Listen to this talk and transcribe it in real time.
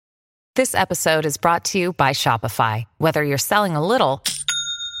This episode is brought to you by Shopify. Whether you're selling a little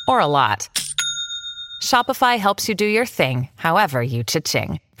or a lot, Shopify helps you do your thing, however you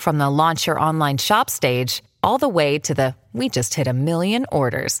cha-ching. From the launch your online shop stage, all the way to the we just hit 1 million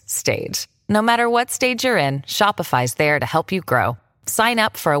orders stage. No matter what stage you're in, Shopify's there to help you grow. Sign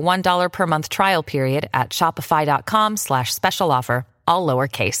up for a $1 per month trial period at shopify.com/special offer, all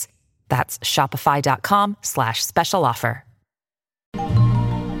lowercase. That's shopify.com/special offer.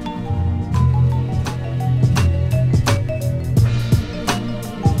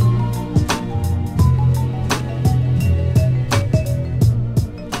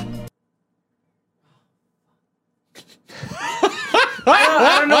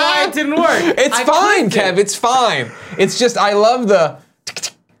 I don't know why it didn't work. It's fine, Kev. It's fine. It's just I love the.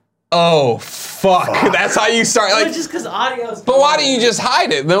 Oh fuck! That's how you start. Like, just because audio's. but why don't you just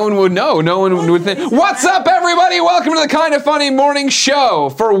hide it? No one would know. No one would think. What's up, everybody? Welcome to the Kind of Funny Morning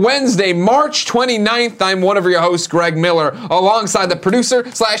Show for Wednesday, March 29th. I'm one of your hosts, Greg Miller, alongside the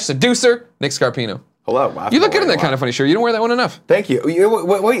producer/seducer, Nick Scarpino. Hello. You look good in that Kind of Funny shirt. You don't wear that one enough. Thank you.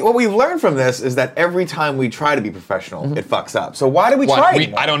 What we've learned from this is that every time we try to be professional, it fucks up. So why do we try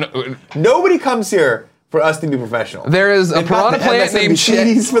anymore? I don't know. Nobody comes here for us to be professional. There is a piranha plant named Chad.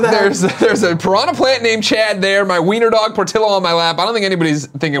 There's a piranha plant named Chad there. My wiener dog Portillo on my lap. I don't think anybody's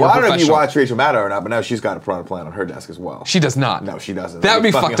thinking we're professional. I don't know if you watch Rachel Maddow or not, but now she's got a piranha plant on her desk as well. She does not. No, she doesn't. That would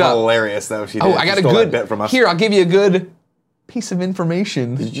be fucked up. Hilarious though. She did. Oh, I got a good bit from us. Here, I'll give you a good piece of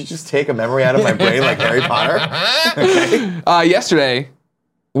information. Did you just take a memory out of my brain like Harry Potter? Okay. Yesterday,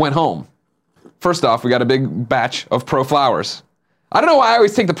 went home. First off, we got a big batch of Pro Flowers. I don't know why I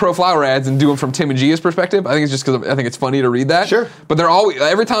always take the Pro Flower ads and do them from Tim and Gia's perspective. I think it's just because I think it's funny to read that. Sure. But they're always,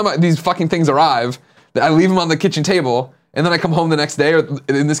 every time these fucking things arrive, I leave them on the kitchen table, and then I come home the next day, or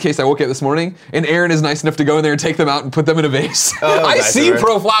in this case, I woke up this morning, and Aaron is nice enough to go in there and take them out and put them in a vase. I see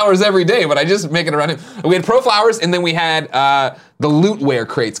Pro Flowers every day, but I just make it around him. We had Pro Flowers, and then we had the Lootware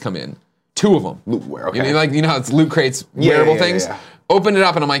crates come in. 2 of them. Lootware, okay. You know how it's Loot crates, wearable things? Yeah. Opened it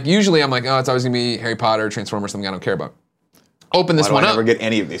up, and I'm like, usually I'm like, oh, it's always gonna be Harry Potter, Transformers, something I don't care about. Open this one up. I never get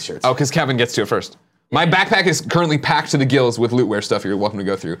any of these shirts? Oh, because Kevin gets to it first. My backpack is currently packed to the gills with Lootware stuff you're welcome to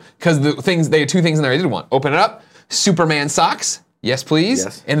go through. Because they had 2 things in there I did want. Open it up, Superman socks, yes please.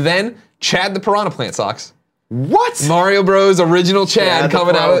 Yes. And then Chad the Piranha Plant socks. What? Mario Bros. Original Chad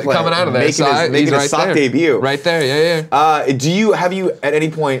coming out of there. Making his sock debut. Right there, yeah. Have you at any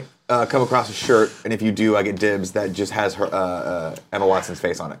point come across a shirt, and if you do, I get dibs, that just has her Emma Watson's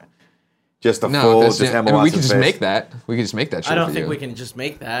face on it? Just Emma Watson's face. We could just make that. We could just make that shirt. I don't think we can just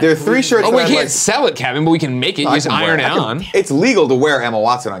make that. There are 3 shirts. Oh, we can't sell it, Kevin, but we can make it. You just iron it on. It's legal to wear Emma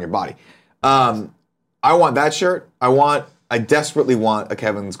Watson on your body. I want that shirt. I desperately want a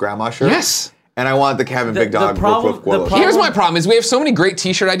Kevin's grandma shirt. Yes. And I want the Kevin Big Dog Wolf. Here's my problem: is we have so many great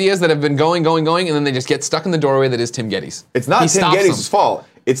T-shirt ideas that have been going, and then they just get stuck in the doorway. That is Tim Gettys. It's not Tim Gettys' fault.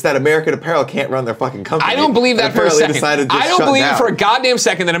 It's that American Apparel can't run their fucking company. I don't believe that for a second. I don't believe it for a goddamn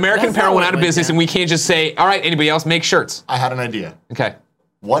second that American Apparel went out of business and we can't just say, all right, anybody else make shirts. I had an idea. Okay.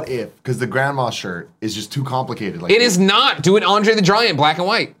 What if, because the grandma shirt is just too complicated. It is not. Do it Andre the Giant, black and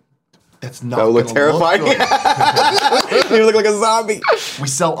white. That's not. That would look terrifying. You look like a zombie. We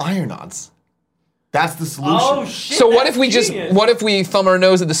sell iron-ons. That's the solution. Oh shit! So what if we thumb our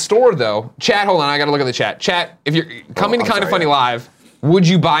nose at the store though? Chat, hold on, I gotta look at the chat. Chat, if you're coming to Kind of Funny Live, would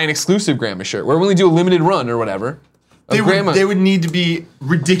you buy an exclusive grandma shirt? We're willing to do a limited run or whatever. They would need to be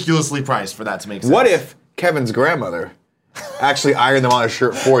ridiculously priced for that to make sense. What if Kevin's grandmother actually ironed them on a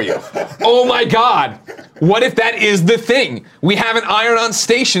shirt for you? Oh my God! What if that is the thing? We have an iron-on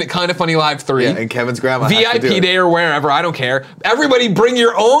station at Kind of Funny Live 3. Yeah, and Kevin's grandma has to do VIP it. day or wherever, I don't care. Everybody bring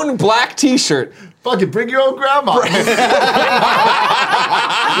your own black T-shirt. Fuck it, bring your own grandma.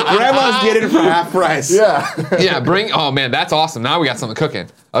 Grandmas get it for half price. Yeah. Yeah, oh man, that's awesome. Now we got something cooking.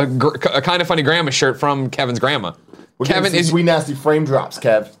 A Kind of Funny grandma shirt from Kevin's grandma. We're Kevin is Sweet Nasty frame drops,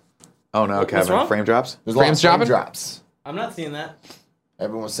 Kev. Oh no, Kevin. wrong? Frame drops? There's a lot of Frames frame dropping? drops. I'm not seeing that.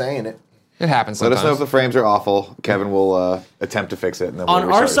 Everyone's saying it. It happens Let sometimes. us know if the frames are awful. Kevin will attempt to fix it. And then we'll On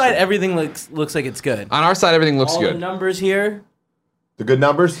our restart side, it. everything looks like it's good. On our side, everything looks All good. the numbers here. The good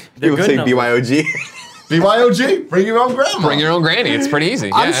numbers? They're People good say numbers. BYOG. BYOG, bring your own grandma. Bring your own granny. It's pretty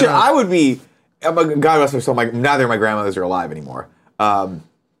easy. I'm Yeah, sure I don't know. I would be. God rest her soul. Neither of my grandmothers are alive anymore.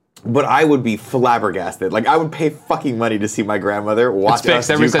 But I would be flabbergasted. Like I would pay fucking money to see my grandmother watch us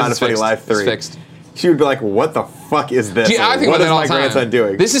do Kind of Funny Live 3. It's fixed. She would be like, "What the fuck is this? Gee, I think what about is that all my the time. grandson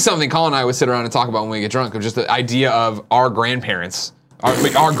doing?" This is something Colin and I would sit around and talk about when we get drunk, of just the idea of our grandparents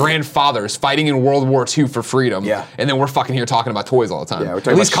our grandfathers fighting in World War II for freedom. Yeah. And then we're fucking here talking about toys all the time. Yeah, we're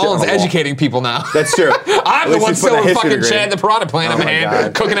talking At least about shit Colin's on a wall. educating people now. That's true. I'm the one still in fucking Chad the Piranha Planet, Oh my man.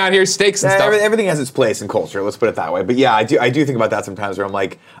 God. Cooking out here steaks and stuff. Everything has its place in culture. Let's put it that way. But yeah, I do think about that sometimes where I'm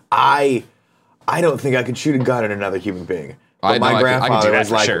like, I don't think I could shoot a gun at another human being. But my grandfather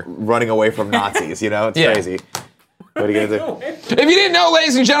was like running away from Nazis. You know, it's crazy. What are you gonna do? If you didn't know,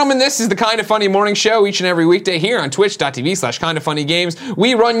 ladies and gentlemen, this is the Kinda Funny morning show each and every weekday here on twitch.tv/kindafunnygames.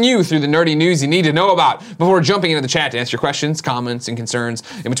 We run you through the nerdy news you need to know about before jumping into the chat to answer your questions, comments, and concerns.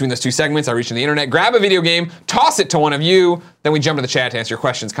 In between those two segments, I reach in the internet, grab a video game, toss it to one of you, then we jump to the chat to answer your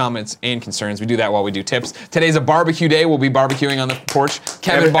questions, comments, and concerns. We do that while we do tips. Today's a barbecue day. We'll be barbecuing on the porch.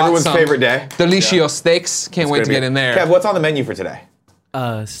 Kevin bought Everyone's some favorite day. Delicioso steaks. Can't wait to get in there. Kev, what's on the menu for today?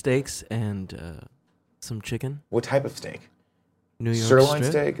 Steaks and some chicken. What type of steak? New York Sirloin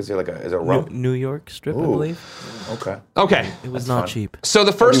strip. steak? Is it rump? New York strip, I Ooh. believe. Okay. It was That's not fun. cheap. So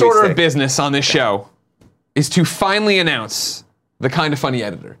the first do we order say? of business on this show is to finally announce the Kinda Funny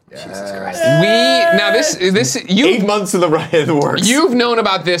editor. Jesus Christ. Now this 8 you months in the works. you've known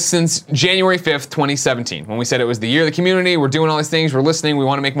about this since January 5th, 2017, when we said it was the year of the community. We're doing all these things. We're listening. We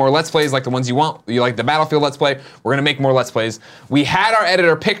want to make more Let's Plays like the ones you want. You like the Battlefield Let's Play. We're gonna make more Let's Plays. We had our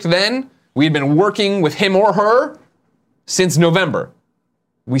editor picked then. We had been working with him or her since November.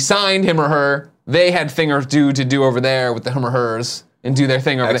 We signed him or her. They had thing or do to do over there with the him or hers and do their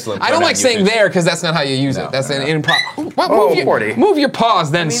thing over Excellent there. I don't pronoun like saying usage. there because that's not how you use it. That's an improv. Morty. Move your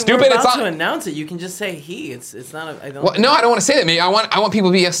paws then, I mean, stupid. we're It's about on. to announce it. You can just say he. It's not. I don't. Well, no, I don't want to say that, mate. I want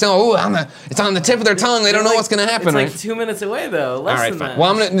people to be still. It's on the tip of their tongue. They don't know what's gonna happen. It's right? like 2 minutes away though. Less All right, than fine.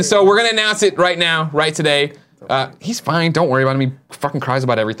 that. Well, so we're gonna announce it right now, right today. He's fine. Don't worry about him. He fucking cries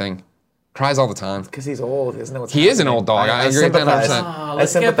about everything. Cries all the time. Because he's old, isn't it? He is an old dog. I agree with that 100%.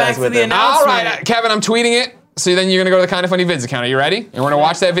 Let's get back to the announcement. All right, Kevin, I'm tweeting it. So then you're gonna go to the Kinda Funny Vids account. Are you ready? And we're gonna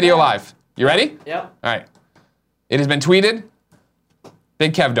watch that video live. You ready? Yep. All right. It has been tweeted.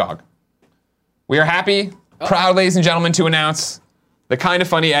 Big Kev Dog. We are happy, proud, ladies and gentlemen, to announce the Kinda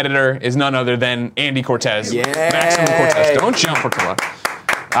Funny editor is none other than Andy Cortez. Yay. Maximum Cortez. Don't jump, Portilla.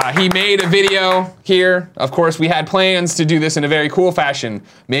 He made a video here. Of course, we had plans to do this in a very cool fashion.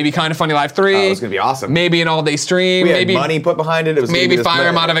 Maybe Kinda Funny Live 3. Oh, it's gonna be awesome. Maybe an all-day stream. We had maybe money put behind it. It was gonna maybe be this fire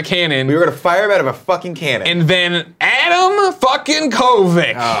him money. out of a cannon. We were gonna fire him out of a fucking cannon. And then Adam fucking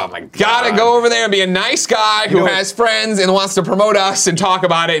Kovic. Oh my God. Gotta go over there and be a nice guy who know- has friends and wants to promote us and talk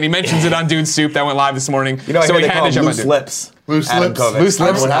about it. And he mentions it on Dude Soup that went live this morning. you know, so I we heard they had call to him jump on loose Dude. Loose lips. Adam lips? Kovic. Loose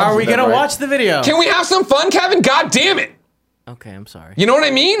lips? What Are happens we with them, gonna right? watch the video? Can we have some fun, Kevin? God damn it. Okay, I'm sorry. You know what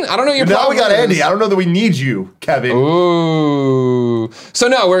I mean? I don't know what your Now problem we got is. Andy. I don't know that we need you, Kevin. Ooh. So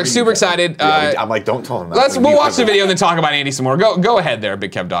no, we're super excited. Yeah, I'm like, don't tell him that. We'll watch the video and then talk about Andy some more. Go ahead there,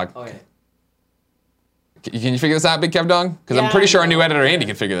 Big Kev Dog. Okay. Can you figure this out, Big Kev Dog? Because I'm Yeah, pretty sure I our know. new editor Andy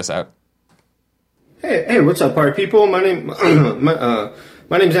can figure this out. Hey, what's up, party people? My name's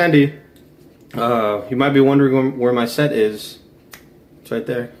Andy. You might be wondering where my set is. It's right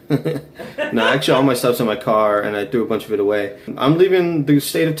there. No, actually, all my stuff's in my car, and I threw a bunch of it away. I'm leaving the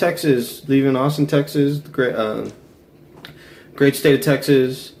state of Texas, leaving Austin, Texas, the great state of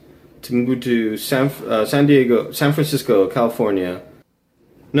Texas, to move to San Francisco, California.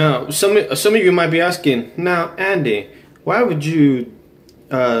 Now, some of you might be asking, now, Andy, why would you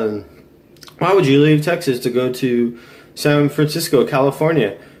leave Texas to go to San Francisco,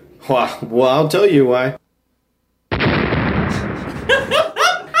 California? Well, I'll tell you why.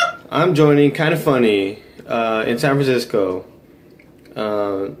 I'm joining Kinda Funny in San Francisco.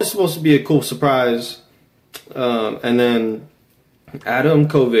 It's supposed to be a cool surprise. And then Adam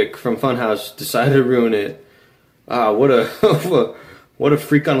Kovic from Funhouse decided to ruin it. What a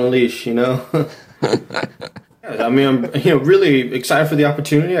freak on a leash, you know? I mean, I'm really excited for the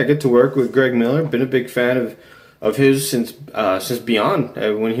opportunity. I get to work with Greg Miller. Been a big fan of his since Beyond,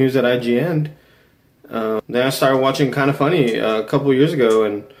 when he was at IGN. Then I started watching Kinda Funny a couple years ago,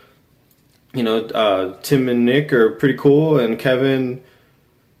 and Tim and Nick are pretty cool, and Kevin's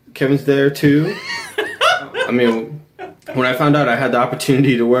there too. I mean, when I found out I had the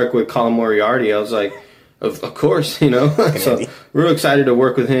opportunity to work with Colin Moriarty, I was like, of course, So real excited to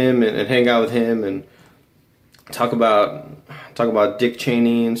work with him and hang out with him and talk about Dick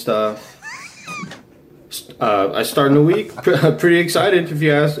Cheney and stuff. I start in a week. Pretty excited if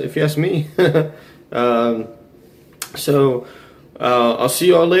you ask me. So I'll see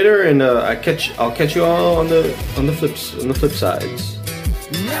you all later, and I'll catch you all on the flip sides.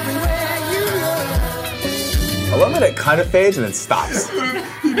 I love that it kind of fades and then stops.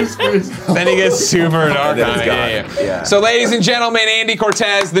 Then he gets super dark Then on it's it. gone. Yeah. So, ladies and gentlemen, Andy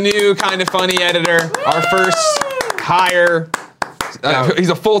Cortez, the new Kinda Funny editor, our first hire. He's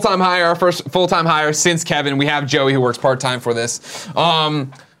a full-time hire, our first full-time hire since Kevin. We have Joey who works part-time for this.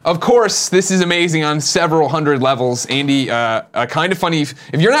 Of course, this is amazing on several hundred levels. Andy, a Kind of Funny,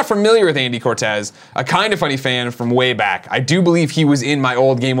 if you're not familiar with Andy Cortez, a Kind of Funny fan from way back. I do believe he was in my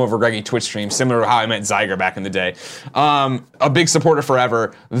old Game Over Greggy Twitch stream, similar to how I met Zyger back in the day. A big supporter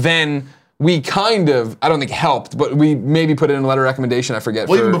forever. Then we kind of, I don't think helped, but we maybe put it in a letter of recommendation, I forget.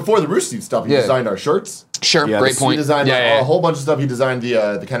 Well, even before the Rooster Teeth stuff, he designed our shirts. Sure, great point. He designed a whole bunch of stuff. He designed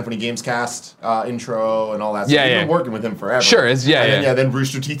the Kind of Funny Games Cast intro and all that stuff. We've been working with him forever. Sure, then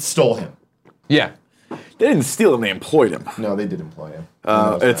Rooster Teeth stole him. Yeah. They didn't steal him, they employed him. No, they did employ him.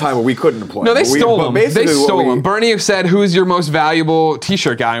 At a time where we couldn't employ him. No, they stole him. They stole him. Bernie said, who's your most valuable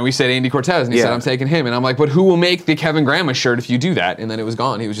t-shirt guy? And we said Andy Cortez. And he said, I'm taking him. And I'm like, but who will make the Kevin Grandma shirt if you do that? And then it was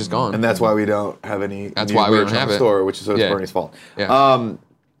gone. He was just gone. And that's why we don't have any That's why we don't have the it. store, which is Bernie's fault. Yeah.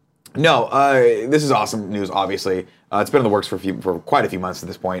 This is awesome news, obviously. It's been in the works for quite a few months at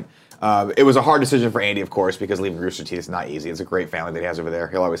this point. It was a hard decision for Andy, of course, because leaving Rooster Teeth is not easy. It's a great family that he has over there.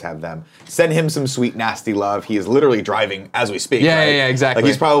 He'll always have them. Send him some sweet, nasty love. He is literally driving as we speak. Yeah, exactly.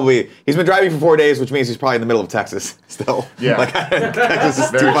 Like he's been driving for 4 days, which means he's probably in the middle of Texas still. Yeah. Like, Texas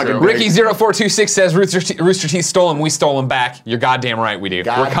is too fucking big. Ricky0426 says Rooster Teeth stole him. We stole him back. You're goddamn right we do.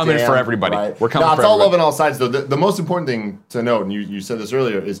 We're coming for everybody. Right. We're coming for everybody. It's all love on all sides, though. The most important thing to note, and you said this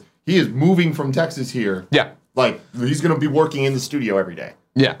earlier, is he is moving from Texas here. Yeah. Like, he's going to be working in the studio every day.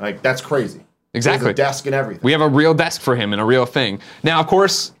 Yeah. Like, that's crazy. Exactly. There's a desk and everything. We have a real desk for him and a real thing. Now, of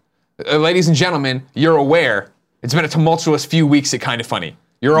course, ladies and gentlemen, you're aware it's been a tumultuous few weeks at Kind of Funny.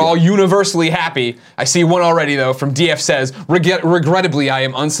 You're all universally happy. I see one already, though, from DF says, regrettably, I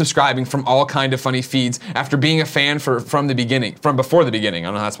am unsubscribing from all Kind of Funny feeds after being a fan from before the beginning. I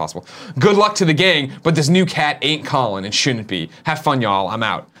don't know how that's possible. Good luck to the gang, but this new cat ain't Colin and shouldn't be. Have fun, y'all. I'm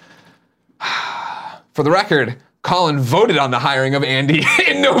out. For the record, Colin voted on the hiring of Andy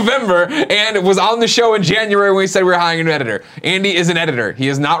in November and was on the show in January when we said we were hiring an editor. Andy is an editor. He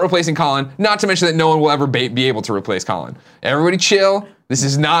is not replacing Colin, not to mention that no one will ever be able to replace Colin. Everybody chill. This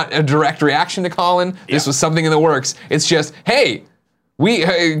is not a direct reaction to Colin. This was something in the works. It's just, hey,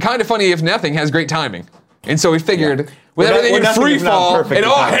 Kind of Funny, if nothing, has great timing. And so we figured, with everything in free fall and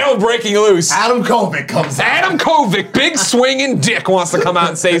all hell breaking loose, Adam Kovic comes out. Adam Kovic, big swinging dick, wants to come out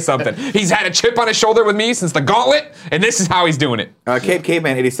and say something. He's had a chip on his shoulder with me since the gauntlet, and this is how he's doing it.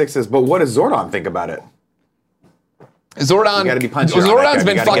 Caveman 86 says, but what does Zordon think about it? Zordon's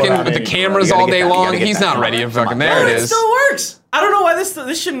been fucking with the cameras all day long. He's not ready. Fucking there it is. It still works. I don't know why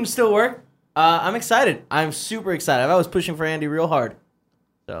this shouldn't still work. I'm excited. I'm super excited. I was pushing for Andy real hard.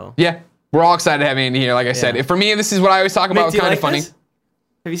 So yeah. We're all excited to have Andy here, like I said. For me, this is what I always talk about with Kind of Funny. This?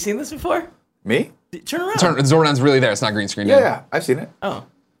 Have you seen this before? Me? Turn around. Zordon's really there. It's not green screen. Yeah, I've seen it. Oh.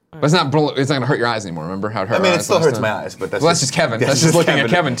 But it's not going to hurt your eyes anymore, remember? How it hurt it still hurts my eyes, but that's just Kevin. That's just looking at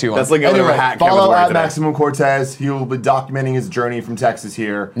Kevin too. That's looking at whatever hat Kevin's follow wearing at today. Maximum Cortez. He will be documenting his journey from Texas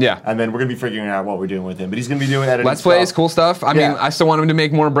here. Yeah. And then we're going to be figuring out what we're doing with him. But he's going to be doing editing Let's Plays, cool stuff. I mean, I still want him to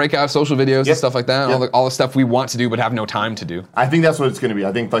make more breakout social videos and stuff like that. All the stuff we want to do but have no time to do. I think that's what it's going to be.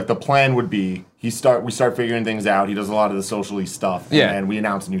 I think like the plan would be we start figuring things out. He does a lot of the socially stuff. Yeah. And we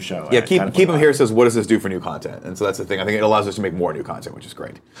announce a new show. Yeah, keep him here says, what does this do for new content? And so that's the thing. I think it allows us to make more new content, which is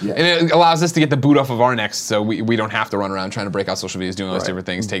great. Yeah. And it allows us to get the boot off of our necks so we don't have to run around trying to break out social videos, doing all those different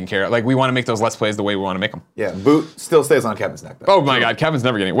things, taking care of. Like, we want to make those Let's Plays the way we want to make them. Yeah, boot still stays on Kevin's neck, though. Oh my God, Kevin's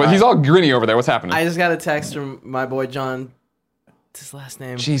never getting it. Well, he's all grinny over there. What's happening? I just got a text from my boy John. What's his last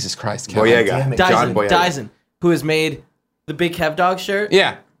name? Jesus Christ, Kevin. Boyega. John Boyega. Dyson, who has made the big Kev Dog shirt.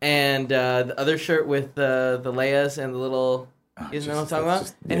 Yeah. And the other shirt with the Leias and the little, you know what I'm talking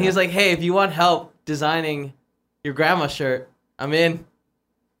about? And he was like, hey, if you want help designing your grandma shirt, I'm in.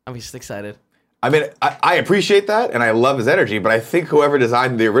 I'm just excited. I mean, I appreciate that, and I love his energy, but I think whoever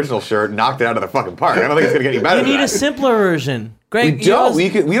designed the original shirt knocked it out of the fucking park. I don't think it's going to get any better We need a simpler version. Greg, we don't. We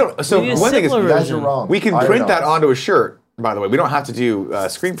don't. So one thing is, you guys are wrong. We can print that onto a shirt. By the way, we don't have to do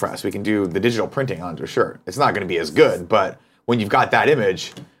screen press. We can do the digital printing onto a shirt. It's not going to be as good, but when you've got that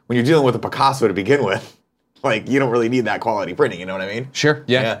image, when you're dealing with a Picasso to begin with, like, you don't really need that quality printing, you know what I mean? Sure,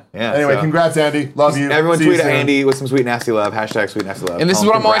 yeah. Anyway, congrats, Andy. Love you. Everyone tweet at Andy with some sweet nasty love. Hashtag sweet nasty love. And this is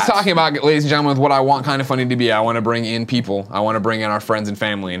what I'm always talking about, ladies and gentlemen, with what I want Kind of Funny to be. I want to bring in people. I want to bring in our friends and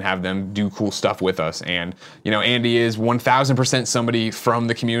family and have them do cool stuff with us. And, you know, Andy is 1,000% somebody from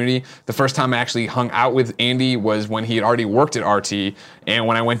the community. The first time I actually hung out with Andy was when he had already worked at RT, and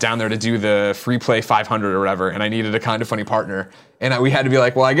when I went down there to do the Free Play 500 or whatever, and I needed a Kind of Funny partner. And we had to be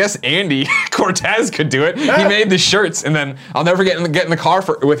like, well, I guess Andy Cortez could do it. He made the shirts, and then I'll never get in the car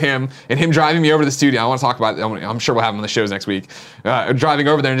with him and him driving me over to the studio. I want to talk about it. I'm sure we'll have him on the shows next week. Driving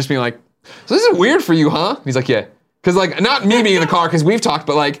over there and just being like, so this is weird for you, huh? He's like, yeah. Because like, not me being in the car, because we've talked,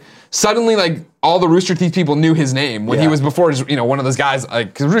 but like, suddenly like all the Rooster Teeth people knew his name when he was before, just, one of those guys, like,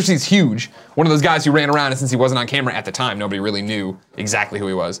 because Rooster Teeth's huge, one of those guys who ran around, and since he wasn't on camera at the time, nobody really knew exactly who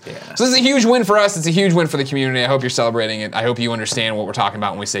he was. Yeah. So this is a huge win for us. It's a huge win for the community. I hope you're celebrating it. I hope you understand what we're talking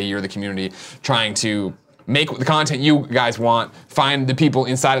about when we say you're the community, trying to make the content you guys want, find the people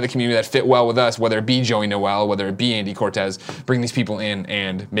inside of the community that fit well with us, whether it be Joey Noelle, whether it be Andy Cortez, bring these people in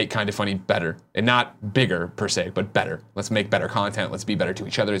and make Kinda Funny better. And not bigger, per se, but better. Let's make better content, let's be better to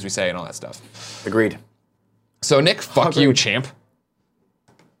each other, as we say, and all that stuff. Agreed. So, Nick, fuck you, champ.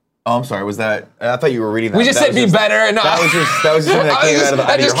 Oh, I'm sorry. Was that? I thought you were reading that. We just said be better. And that was just something that came out of the.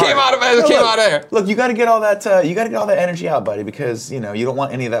 That just came out of there. Look, you got to get all that. You got to get all that energy out, buddy, because you don't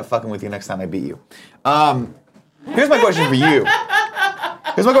want any of that fucking with you next time I beat you. Here's my question for you.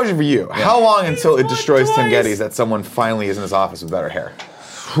 Yeah. How long until it destroys Tim Gettys that someone finally is in his office with better hair?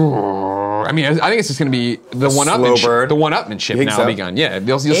 I mean, I think it's just going to be the one-upmanship. The one-upmanship now will be gone. Yeah,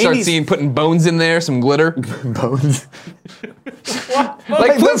 you'll start seeing putting bones in there, some glitter. Bones.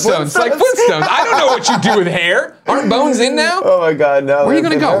 like Flintstones. Like Flintstones. I don't know what you do with hair. Aren't bones in now? Oh my God, no. Where are you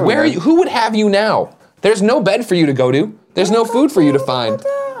going to go? Where are you? Who would have you now? There's no bed for you to go to. There's no food for you to find.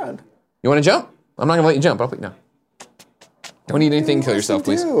 You want to jump? I'm not going to let you jump. I'll put you down. Don't eat anything, kill yourself,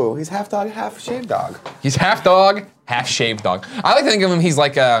 please. He's half dog, half shaved dog. He's half dog, half shaved dog. I like to think of him, he's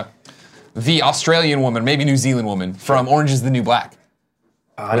like the Australian woman, maybe New Zealand woman, from Orange is the New Black.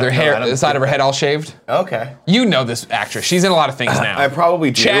 With her hair, the side of her head all shaved. Okay. You know this actress. She's in a lot of things now. I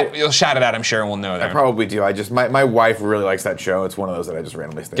probably do. You'll shout it out, I'm sure, and we'll know that. I probably do. My wife really likes that show. It's one of those that I just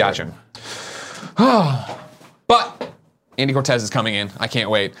randomly stay Gotcha. But Andy Cortez is coming in. I can't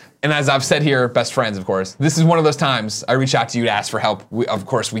wait. And as I've said here, best friends, of course, this is one of those times I reach out to you to ask for help. Of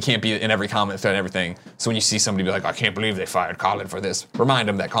course, we can't be in every comment thread and everything. So when you see somebody be like, I can't believe they fired Colin for this, remind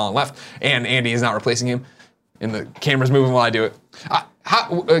them that Colin left and Andy is not replacing him. And the camera's moving while I do it.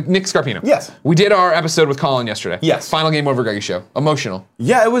 Nick Scarpino. Yes. We did our episode with Colin yesterday. Yes. Final Game Over Greggy show. Emotional.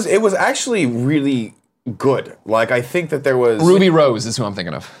 Yeah, it was actually really good. Like, I think that there was... Ruby Rose is who I'm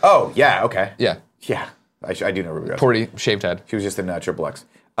thinking of. Oh, yeah, okay. Yeah. Yeah. I do know Ruby Rose. Porty, shaved head. She was just in Triple X.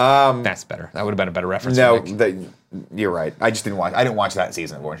 That's better. That would have been a better reference. No, you're right. I didn't watch that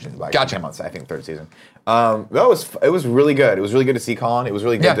season of Orange is the Black. Gotcha. It came out, I think, third season. It was really good. It was really good to see Colin. It was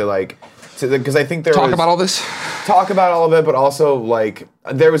really good to because I think talk about all this. Talk about all of it, but also like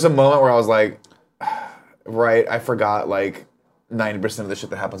there was a moment where I was like, right, I forgot like 90% of the shit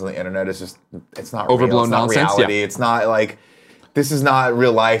that happens on the internet is just it's not overblown real. It's not nonsense. reality. It's not like. This is not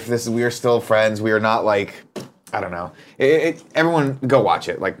real life. We are still friends. We are not like, I don't know. Everyone go watch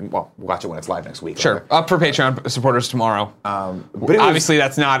it. Watch it when it's live next week. Sure. Up for Patreon supporters tomorrow. But obviously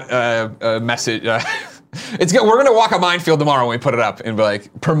that's not a message. It's good. We're gonna walk a minefield tomorrow when we put it up and be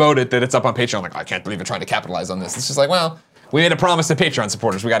like promote it that it's up on Patreon. Like I can't believe you're trying to capitalize on this. It's just like, well, we made a promise to Patreon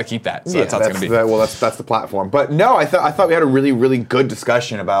supporters. We got to keep that. So that's how it's gonna be. That's the platform. But no, I thought we had a really really good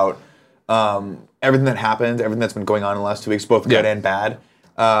discussion about. Everything that happened, everything that's been going on in the last 2 weeks, both good and bad.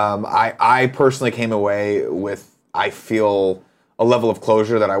 I personally came away with, I feel, a level of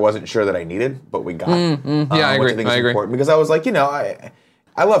closure that I wasn't sure that I needed, but we got. Yeah, I agree. Which I think is important because I was like, I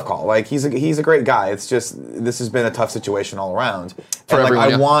love Cole. Like he's a great guy. It's just this has been a tough situation all around. For and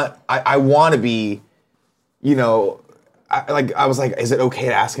like everyone, I want to be, I was like, is it okay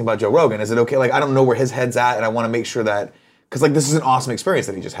to ask him about Joe Rogan? Is it okay? Like I don't know where his head's at, and I want to make sure that. Because like this is an awesome experience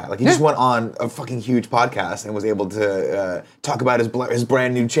that he just had. Like he just went on a fucking huge podcast and was able to talk about his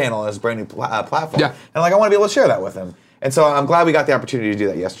brand new channel and his brand new platform. Yeah. And like I want to be able to share that with him. And so I'm glad we got the opportunity to do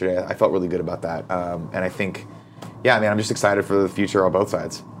that yesterday. I felt really good about that. And I think, I'm just excited for the future on both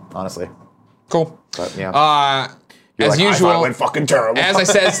sides, honestly. Cool. But yeah. As usual, I thought it went fucking terrible. As I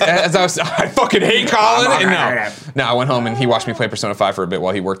said, I fucking hate Colin. And no, I went home and he watched me play Persona 5 for a bit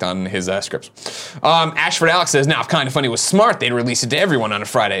while he worked on his scripts. Ashford Alex says, now if Kinda Funny was smart, they'd release it to everyone on a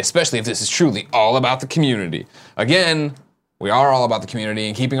Friday, especially if this is truly all about the community. Again, we are all about the community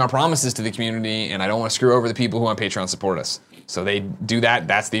and keeping our promises to the community, and I don't want to screw over the people who on Patreon support us. So they do that.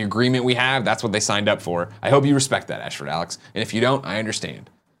 That's the agreement we have. That's what they signed up for. I hope you respect that, Ashford Alex. And if you don't, I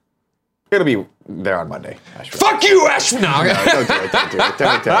understand. It'll be there on Monday. Ashford. Fuck you, Ashford! No, don't do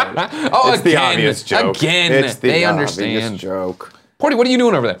it. Oh, it's the obvious joke. They understand. Obvious joke. Porty, what are you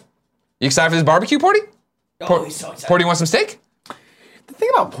doing over there? You excited for this barbecue, Porty? He's so excited. Porty, want some steak? The thing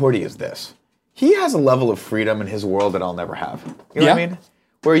about Porty is this. He has a level of freedom in his world that I'll never have. You know what I mean?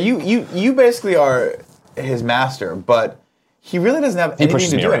 Where you basically are his master, but he really doesn't have anything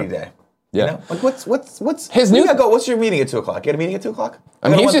to do any day. Yeah. You know? Like what's his new? What's your meeting at 2:00? You had a meeting at 2:00? I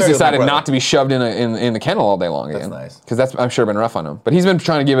mean, he's just decided not to be shoved in the kennel all day long again. That's nice. Because that's I'm sure been rough on him. But he's been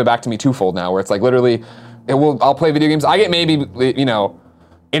trying to give it back to me twofold now, where it's like literally I'll play video games. I get maybe,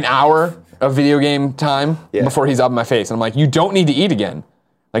 an hour of video game time before he's up in my face. And I'm like, you don't need to eat again.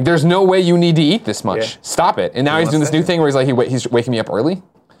 Like, there's no way you need to eat this much. Yeah. Stop it. And now he's doing this new thing where he's waking me up early.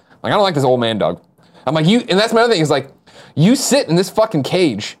 Like, I don't like this old man dog. I'm like, and that's my other thing is like, you sit in this fucking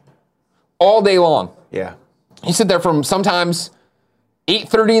cage all day long. Yeah. You sit there from sometimes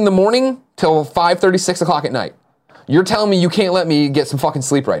 8:30 in the morning till 5:30, 6 o'clock at night. You're telling me you can't let me get some fucking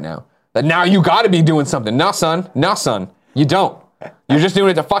sleep right now. That now you gotta be doing something. No, son. You don't. You're just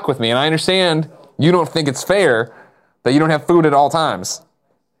doing it to fuck with me. And I understand you don't think it's fair that you don't have food at all times.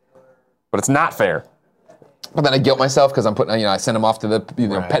 But it's not fair. But then I guilt myself because I'm putting, I send him off to the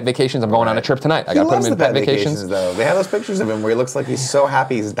pet vacations. I'm going on a trip tonight. I got to put him in pet vacations. Though. They have those pictures of him where he looks like he's so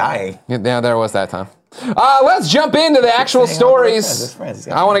happy he's dying. Yeah, there was that time. Let's jump into the actual stories.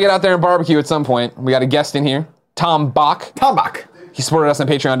 I want to get out there and barbecue at some point. We got a guest in here, Tom Bach. He supported us on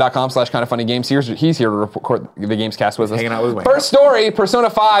patreon.com/kindoffunnygames. He's here to record the Gamescast with us. Hanging out with me. First story, Persona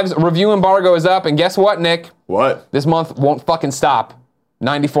 5's review embargo is up. And guess what, Nick? What? This month won't fucking stop.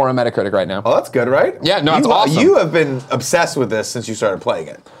 94 on Metacritic right now. Oh, that's good, right? Yeah, no, it's awesome. You have been obsessed with this since you started playing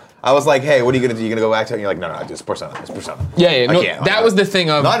it. I was like, hey, what are you going to do? You going to go back to it? And you're like, no, just Persona. Yeah. No, that was the thing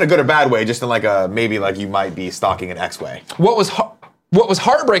of... Not in a good or bad way, just in like a, maybe like you might be stalking an X way. What was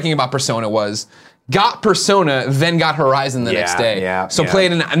heartbreaking about Persona was, got Persona, then got Horizon the next day. So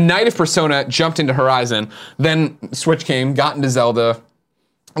played a night of Persona, jumped into Horizon, then Switch came, got into Zelda,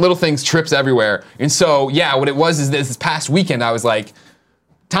 little things, trips everywhere. And so, what it was is this past weekend, I was like,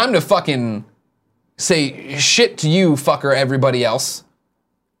 time to fucking say shit to you, fucker, everybody else,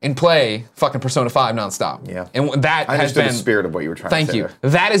 and play fucking Persona 5 nonstop. Yeah. And that I has been the spirit of what you were trying to say. Thank you.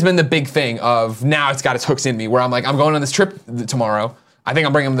 There. That has been the big thing of now it's got its hooks in me where I'm like, I'm going on this trip tomorrow. I think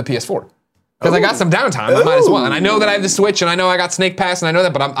I'm bringing the PS4. Because I got some downtime, I might as well. And I know that I have the Switch, and I know I got Snake Pass, and I know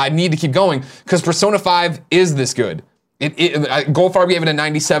that, but I need to keep going because Persona 5 is this good. Goldfarb gave it a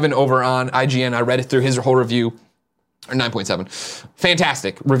 97 over on IGN. I read it through his whole review. Or 9.7.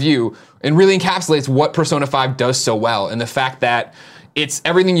 Fantastic review, and really encapsulates what Persona 5 does so well, and the fact that it's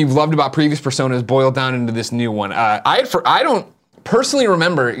everything you've loved about previous Personas boiled down into this new one. I don't personally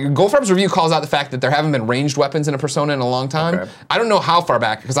remember, Goldfarb's review calls out the fact that there haven't been ranged weapons in a Persona in a long time. Okay. I don't know how far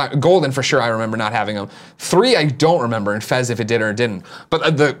back, because Golden for sure I remember not having them. 3 I don't remember, and Fez if it did or it didn't.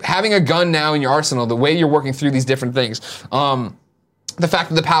 But having a gun now in your arsenal, the way you're working through these different things, the fact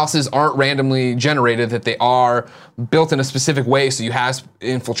that the palaces aren't randomly generated, that they are built in a specific way, so you have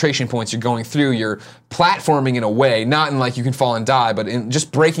infiltration points you're going through, you're platforming in a way, not in like you can fall and die, but in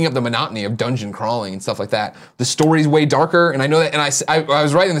just breaking up the monotony of dungeon crawling and stuff like that. The story's way darker, and I know that, and I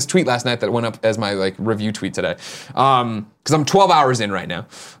was writing this tweet last night that went up as my like review tweet today. Because I'm 12 hours in right now,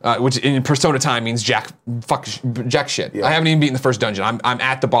 which in Persona time means jack shit. Yeah. I haven't even beaten the first dungeon. I'm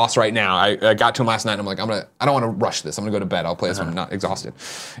at the boss right now. I got to him last night, and I'm like, I don't want to rush this. I'm gonna go to bed. I'll play this when I'm not exhausted.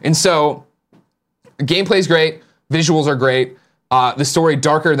 And so, gameplay's great. Visuals are great. The story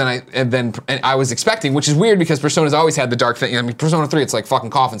darker than I was expecting, which is weird because Persona's always had the dark thing. I mean, Persona 3, it's like fucking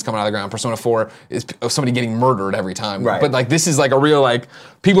coffins coming out of the ground. Persona 4 is somebody getting murdered every time. Right. But like this is like a real like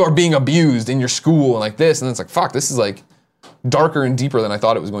people are being abused in your school and like this, and it's like fuck, this is like darker and deeper than I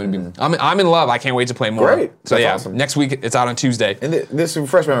thought it was going to be. I'm in love. I can't wait to play more. Great. So That's awesome. Next week it's out on Tuesday. And this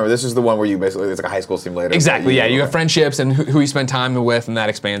refresh my memory. This is the one where you basically it's like a high school simulator. Exactly. Yeah, you have friendships and who you spend time with, and that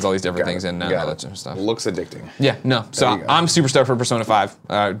expands all these different things and all that sort of stuff. Looks addicting. Yeah. No. So I'm super stoked for Persona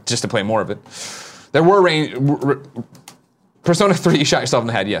 5 just to play more of it. There were Persona 3, you shot yourself in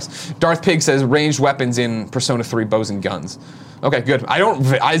the head, yes. Darth Pig says ranged weapons in Persona 3, bows and guns. Okay, good.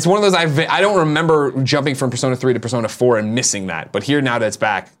 It's one of those I don't remember jumping from Persona 3 to Persona 4 and missing that, but here now that it's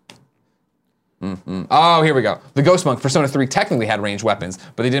back. Oh, here we go. The Ghost Monk, Persona 3 technically had ranged weapons,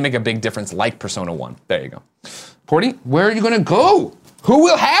 but they didn't make a big difference like Persona 1. There you go. Porty, where are you gonna go? Who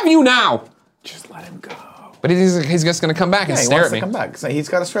will have you now? Just let him go. But he's just gonna come back and stare at me. He wants to come back. He's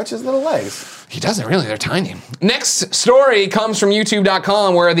got to stretch his little legs. He doesn't really, they're tiny. Next story comes from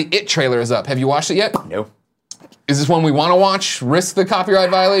YouTube.com where the It trailer is up. Have you watched it yet? No. Is this one we want to watch? Risk the copyright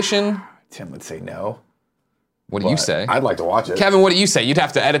violation? Tim would say no. What do you say? I'd like to watch it. Kevin, what do you say? You'd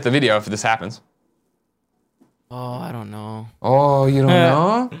have to edit the video if this happens. Oh, I don't know. Oh, you don't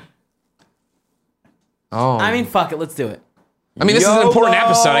know? Oh. I mean, fuck it. Let's do it. I mean, this is an important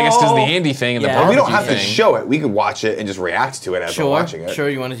episode, I guess, because of the Andy thing and the barbecue we don't have thing. to show it. We could watch it and just react to it as we're watching it. Sure,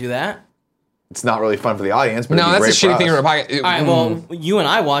 you want to do that? It's not really fun for the audience, but no, that's a shitty thing for a podcast. All right, well, you and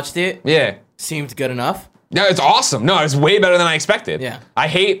I watched it. Yeah. Seemed good enough. No, it's awesome. No, it's way better than I expected. Yeah. I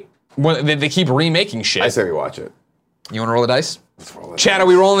hate when they keep remaking shit. I say we watch it. You want to roll the dice? Let's roll the Chad, dice. are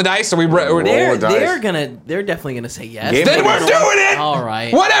we rolling the dice? Are we They're definitely gonna say yes. Then we're doing it! All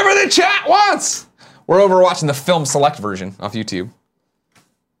right. Whatever the chat wants! We're over watching the film select version off YouTube.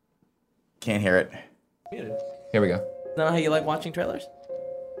 Can't hear it. Here we go. Is that how you like watching trailers?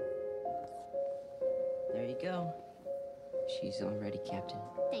 There you go. She's all ready, Captain.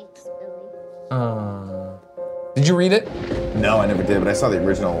 Thanks, Billy. Did you read it? No, I never did, but I saw the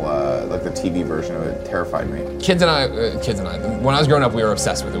original, like the TV version of it. Terrified me. Kids and I, when I was growing up, we were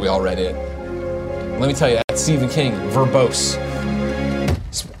obsessed with it. We all read it. Let me tell you, that's Stephen King, verbose.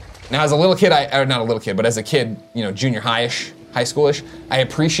 Now, as a little kid, or not a little kid, but as a kid, you know, junior high-ish, high schoolish, I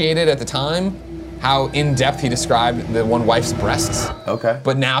appreciated at the time how in-depth he described the one wife's breasts. Okay.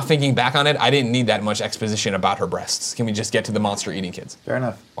 But now thinking back on it, I didn't need that much exposition about her breasts. Can we just get to the monster eating kids? Fair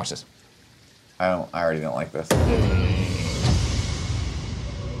enough. Watch this. I already don't like this.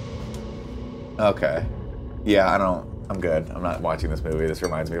 Okay. Yeah, I'm good. I'm not watching this movie. This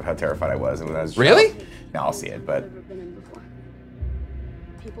reminds me of how terrified I was when I was. Really? No, I'll see it, but. Never been in before.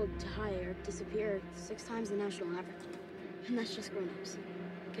 People die or disappear 6 times the national average. And that's just grown-ups.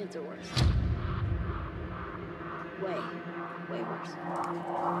 Kids are worse. Way worse.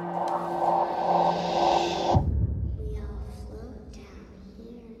 We all float down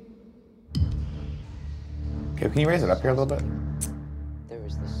here. Okay, can you raise it up here a little bit? There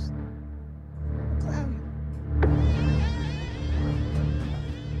was this.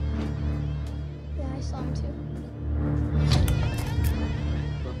 Yeah, I saw him too.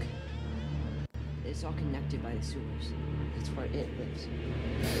 Look. It's all connected by the sewers. That's where it lives.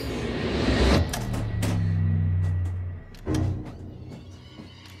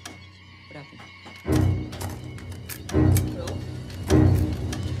 What happened?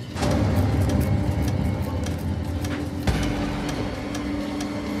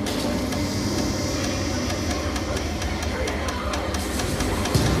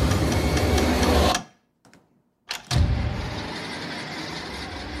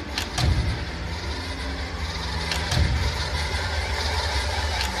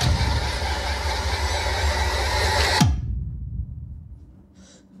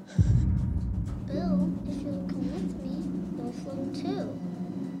 Bill, if you'll come with me, you'll float too.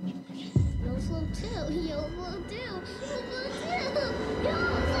 You'll float too. You'll float too. You'll float too.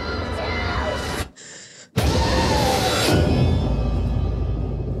 You'll float too.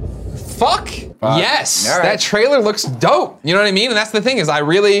 Fuck yes! All right. That trailer looks dope. You know what I mean? And that's the thing is, I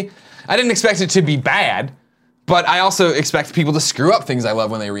didn't expect it to be bad, but I also expect people to screw up things I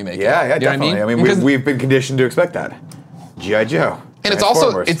love when they remake it. Yeah, You know what definitely. I mean, we've been conditioned to expect that. G.I. Joe. And it's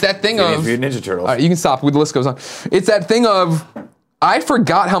also, Transformers, it's that thing Teenage of... Mutant Ninja Turtles. All right, you can stop. The list goes on. It's that thing of... I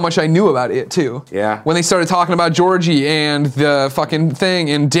forgot how much I knew about it, too. Yeah. When they started talking about Georgie and the fucking thing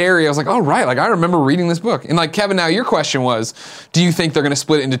and Derry, I was like, oh, right, like, I remember reading this book. And, like, Kevin, now your question was, do you think they're going to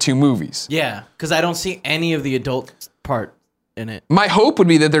split it into 2 movies? Yeah, because I don't see any of the adult part in it. My hope would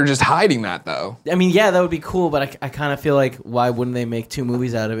be that they're just hiding that, though. I mean, yeah, that would be cool, but I kind of feel like, why wouldn't they make 2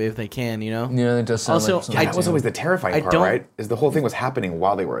 movies out of it if they can, you know? Yeah, that does sound Also, like something. Yeah, that was always the terrifying part, don't- right? Is the whole thing was happening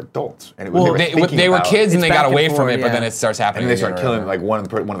while they were adults, and it Well, was They were kids and It's they got back away and from forth, it, but yeah. then it starts happening. and they start again or killing. whatever.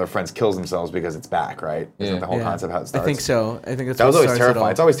 Like one of their friends kills themselves because it's back, right? Isn't Yeah. that the whole Yeah. concept how it starts? I think so. I think that's That was what always starts it all.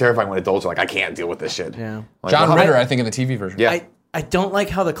 terrifying. It's always terrifying when adults are like, I can't deal with this shit. Yeah. Like, John well, Ritter, I think, in the TV version. Yeah. I don't like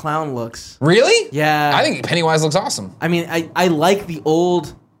how the clown looks. Really? Yeah. I think Pennywise looks awesome. I mean, I like the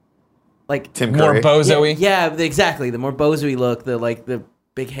old, like Tim More Curry. bozo-y. Yeah, exactly. The more bozo-y look, the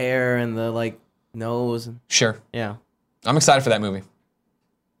big hair and the like nose. Sure. Yeah. I'm excited for that movie.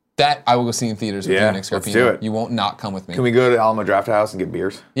 That I will go see in theaters with Yeah, you, Nick let's Scarpino. do it. You won't not come with me. Can we go to Alamo Draft House and get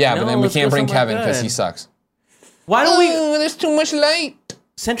beers? Yeah, No, but then we let's can't go bring somewhere Kevin because good. he sucks. Why don't we? There's too much light.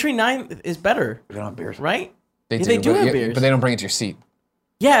 Century 9 is better, We don't have beers. right? They Yeah, they do but, have yeah, beers. but they don't bring it to your seat.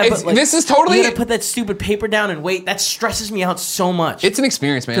 Yeah, It's- but like, this is totally- You gotta put that stupid paper down and wait. That stresses me out so much. It's an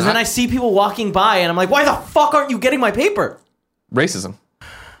experience, man. Because then I see people walking by and I'm like, why the fuck aren't you getting my paper? Racism.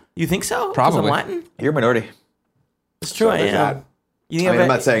 You think so? 'Cause Probably. I'm Latin? You're a minority. It's true, So I there's am. that. You think I mean, if I'm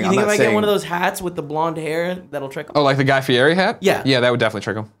not saying- You I'm think not if I get saying- one of those hats with the blonde hair, that'll trickle? Oh, like the Guy Fieri hat? Yeah. Yeah, that would definitely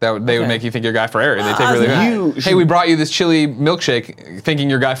trick them. They would Okay. make you think you're Guy Fieri. They take Ah, really so bad. you Hey, we brought you this chili milkshake thinking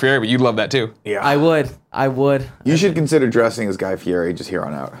you're Guy Fieri, but you'd love that too. Yeah. I would. You should consider dressing as Guy Fieri just here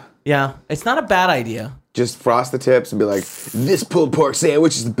on out. Yeah, it's not a bad idea. Just frost the tips and be like, this pulled pork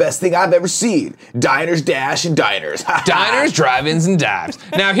sandwich is the best thing I've ever seen. Diners, dash, and diners. Diners, drive-ins, and dives.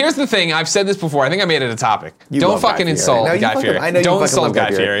 Now, here's the thing. I've said this before. I think I made it a topic. You Don't love Guy fucking Fieri. insult No, you Guy fucking- Fieri. I know you Don't fucking insult love Guy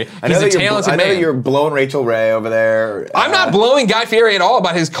Fieri. I know He's a that you're- talented I know man. that you're blowing Rachel Ray over there. I'm not blowing Guy Fieri at all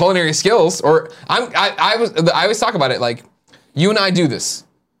about his culinary skills. Or I always talk about it like, you and I do this.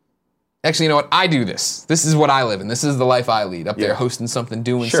 Actually, you know what? I do this. This is what I live in. This is the life I lead. Up there Yeah. hosting something,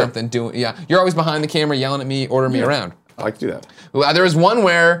 doing Sure. something, doing. Yeah. You're always behind the camera yelling at me, ordering me around. I like to do that. Well, there was one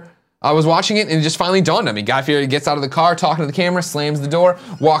where I was watching it and it just finally dawned on me. Guy Fieri gets out of the car, talking to the camera, slams the door,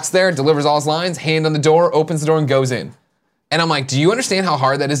 walks there, delivers all his lines, hand on the door, opens the door and goes in. And I'm like, do you understand how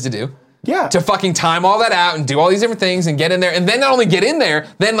hard that is to do? Yeah. To fucking time all that out and do all these different things and get in there. And then not only get in there,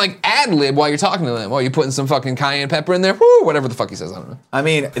 then like ad-lib while you're talking to them. Oh, you're putting some fucking cayenne pepper in there? Woo, whatever the fuck he says, I don't know. I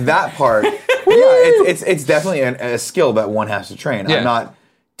mean, that part, it's definitely a skill that one has to train. Yeah. I'm not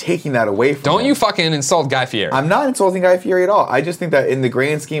taking that away from Don't you fucking insult Guy Fieri. I'm not insulting Guy Fieri at all. I just think that in the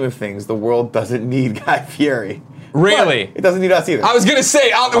grand scheme of things, the world doesn't need Guy Fieri. Really? But it doesn't need us either. I was going to say,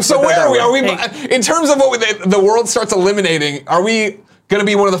 so where are we? Are we, in terms of what the world starts eliminating, are we going to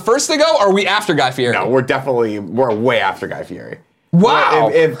be one of the first to go, or are we after Guy Fieri? No, we're way after Guy Fieri. Wow.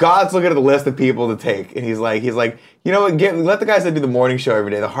 If God's looking at the list of people to take, and he's like, you know what, let the guys that do the morning show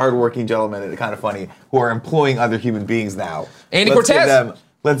every day, the hardworking gentlemen that are kind of funny, who are employing other human beings now. Andy Cortez.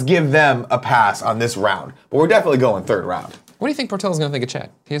 Let's give them a pass on this round. But we're definitely going third round. What do you think Portillo's going to think of Chad?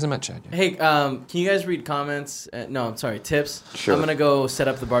 He hasn't met Chad yet. Hey, can you guys read comments? No, I'm sorry, tips. Sure. I'm going to go set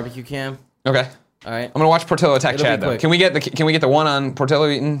up the barbecue cam. Okay. All right. I'm going to watch Portillo attack Chad, though. Can we get the one on Portillo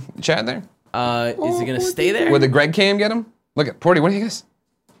eating Chad there? Is he going to stay there? Would the Greg cam get him? Look at Porty, what do you guys?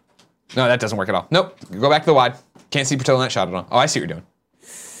 No, that doesn't work at all. Nope. Go back to the wide. Can't see Portillo in that shot at all. Oh, I see what you're doing.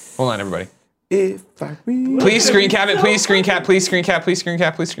 Hold on, everybody. Please screen cap it. Please screen cap. Please screen cap. Please screen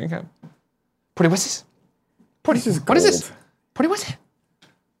cap. Please screen cap. Porty, what's this? Porty, what is this? Porty, what's that?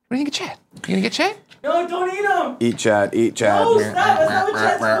 What do you think of Chad? You gonna get Chad? No, don't eat him. Eat Chad. Eat Chad. No, stop. That's not what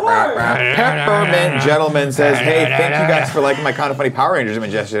Chad's for. Peppermint Gentleman says, hey, thank you guys for liking my Kind of Funny Power Rangers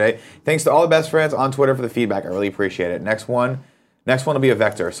image yesterday. Thanks to all the best friends on Twitter for the feedback. I really appreciate it. Next one will be a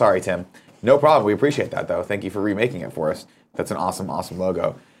Vector. Sorry, Tim. No problem. We appreciate that, though. Thank you for remaking it for us. That's an awesome, awesome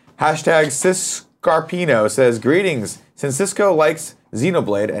logo. Hashtag Siscarpino says, greetings. Since Cisco likes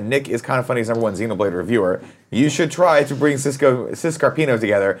Xenoblade and Nick is Kind of Funny's #1 Xenoblade reviewer, you should try to bring Siscarpino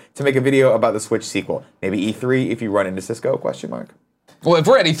together to make a video about the Switch sequel. Maybe E3 if you run into Cisco, ? Well, if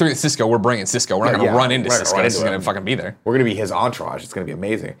we're at E3 with Cisco, we're bringing Cisco. We're not going to run into Cisco. This is going to fucking be there. We're going to be his entourage. It's going to be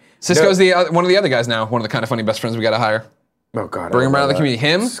amazing. Cisco's one of the other guys now, one of the Kind of Funny best friends we got to hire. Oh, God. Bring him around the community.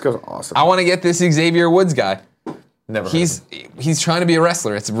 Him? Cisco's awesome. I want to get this Xavier Woods guy. Never heard of him. He's trying to be a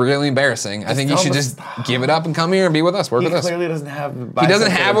wrestler. It's really embarrassing. I think you should just give it up and come here and be with us. Work with us. He clearly doesn't have. He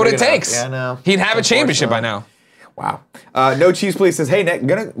doesn't have what it takes. Yeah, no. He'd have a championship by now. Wow. No Cheese Police says, hey, Nick,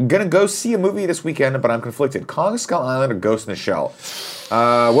 gonna go see a movie this weekend, but I'm conflicted. Kong Skull Island or Ghost in the Shell?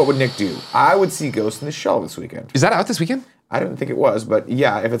 What would Nick do? I would see Ghost in the Shell this weekend. Is that out this weekend? I didn't think it was, but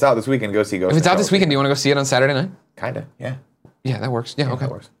yeah, if it's out this weekend, go see Ghost in the Shell. If it's out this weekend, do you want to go see it on Saturday night? Kinda, yeah. Yeah, that works. Yeah, okay.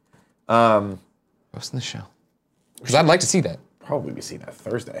 That works. Ghost in the Shell. Because I'd like to see that. Probably be seeing that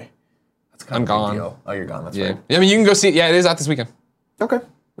Thursday. That's kind I'm of a gone. big deal. Oh, you're gone. That's yeah. right. Yeah, I mean, you can go see it. Yeah, it is out this weekend. Okay.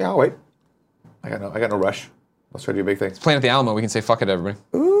 Yeah, I'll wait. I got no rush. Let's try to do a big thing. It's playing at the Alamo. We can say fuck it to everybody.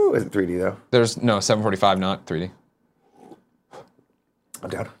 Ooh, is it 3D though? There's no 745, not 3D. I'm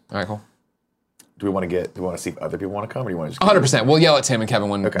down. All right, cool. Do we want to see if other people want to come, or do you want to just 100%. We'll yell at Tim and Kevin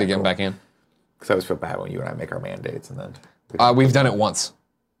when they get back in. Because I always feel bad when you and I make our mandates and then. We've done it once.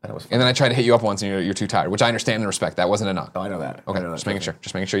 And then I tried to hit you up once and you're too tired, which I understand and respect. That wasn't enough. Oh, I know that. Okay, just making sure.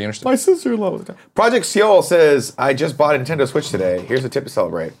 Just making sure you understand. My sister-in-law was Project Seoul says, I just bought a Nintendo Switch today. Here's a tip to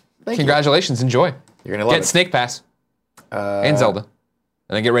celebrate. Congratulations. Enjoy. You're going to love it. Get Snake Pass. And Zelda. And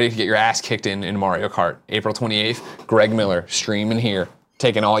then get ready to get your ass kicked in Mario Kart. April 28th, Greg Miller streaming here,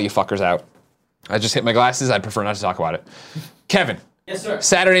 taking all you fuckers out. I just hit my glasses. I'd prefer not to talk about it. Kevin. Yes, sir.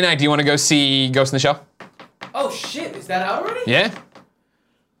 Saturday night, do you want to go see Ghost in the Shell? Oh, shit. Is that out already? Yeah.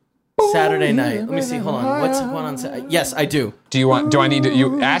 Saturday night. Let me see. Hold on. What's going on Saturday? Yes, I do. Do I need to,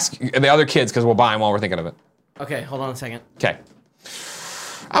 you ask the other kids because we'll buy them while we're thinking of it. Okay, hold on a second. Okay.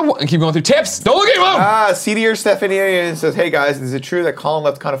 Keep going through tips. Don't look at your mom. CDR Stephanie says, hey guys, is it true that Colin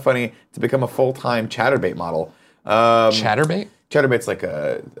left Kind of Funny to become a full-time Chatterbait model? Chatterbait? Chatterbait's like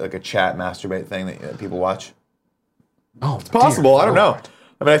a chat masturbate thing that people watch. Oh, it's possible. I don't know.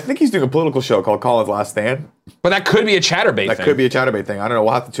 I mean, I think he's doing a political show called Colin's Last Stand. But that could be a Chatterbait thing. That could be a Chatterbait thing. I don't know.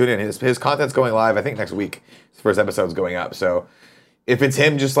 We'll have to tune in. His content's going live, I think, next week. His first episode's going up. So if it's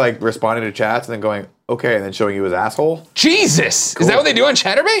him just like responding to chats and then going, okay, and then showing you his asshole. Jesus! Cool. Is that what they do on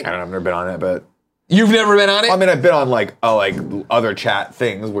Chatterbait? I don't know. I've never been on it, but... You've never been on it? I mean, I've been on like other chat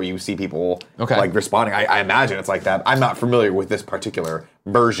things where you see people like responding. I imagine it's like that. I'm not familiar with this particular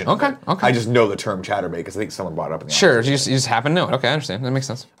version. Okay. I just know the term Chatterbait because I think someone brought it up in the Sure, you just happen to know it. Okay, I understand. That makes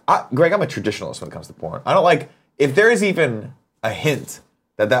sense. Greg, I'm a traditionalist when it comes to porn. I don't like, if there is even a hint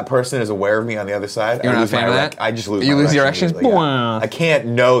that person is aware of me on the other side, You're not a fan of that? I just lose You my lose your erections? Yeah. I can't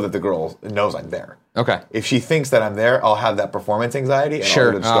know that the girl knows I'm there. Okay. If she thinks that I'm there, I'll have that performance anxiety. And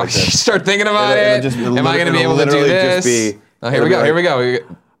sure. I'll start thinking about it. Am I going to be able to do this? Here we go.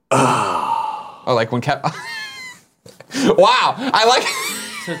 Oh, like when Kev. Wow, I like.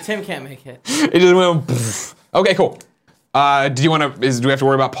 So Tim can't make it. It just went. Okay, cool. Do you want to? Do we have to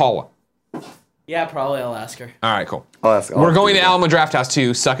worry about Paula? Yeah, probably. I'll ask her. All right, cool. We're going to Alamo Drafthouse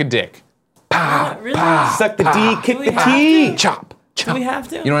to suck a dick. Really? Suck the D, kick the T. Chop. Do we have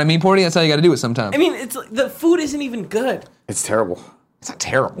to? You know what I mean, Porty? That's how you got to do it sometimes. I mean, it's like, the food isn't even good. It's terrible. It's not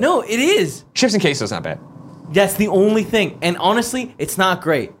terrible. No, it is. Chips and queso's not bad. That's the only thing. And honestly, it's not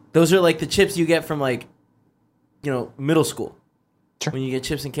great. Those are like the chips you get from like, middle school. Sure. When you get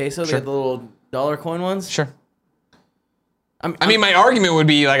chips and queso, Sure. they get the little dollar coin ones. Sure. I mean, my argument would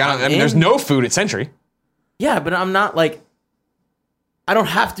be like, there's no food at Century. Yeah, but I'm not like, I don't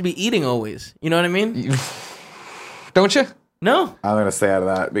have to be eating always. You know what I mean? Don't you? No. I'm gonna stay out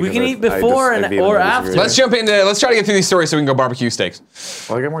of that. We can eat before or after. Let's jump into. Let's try to get through these stories so we can go barbecue steaks.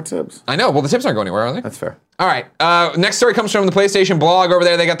 Well, I got more tips. I know. Well, the tips aren't going anywhere, are they? That's fair. All right. Next story comes from the PlayStation blog over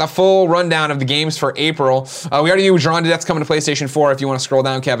there. They got the full rundown of the games for April. We already knew Drawn to Death's coming to PlayStation 4 if you want to scroll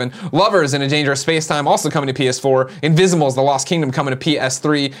down, Kevin. Lovers in a Dangerous Space Time also coming to PS4. Invisibles, The Lost Kingdom coming to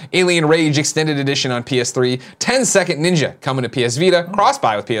PS3. Alien Rage Extended Edition on PS3. 10-Second Ninja coming to PS Vita.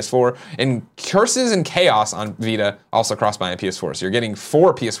 Cross-buy with PS4. And Curses and Chaos on Vita also cross-buy on PS4. So you're getting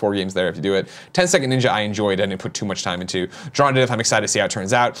 4 PS4 games there if you do it. 10-Second Ninja I enjoyed. I didn't put too much time into. Drawn to Death, I'm excited to see how it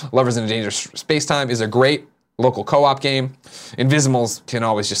turns out. Lovers in a Dangerous Space Time is a great local co-op game. Invisibles can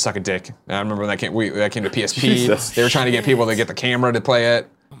always just suck a dick. I remember when that came to PSP. Jesus. They were trying to get people to get the camera to play it.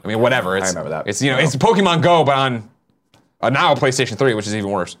 I mean, whatever. I remember that. It's it's Pokemon Go, but on now PlayStation 3, which is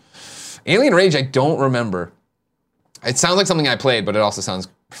even worse. Alien Rage, I don't remember. It sounds like something I played, but it also sounds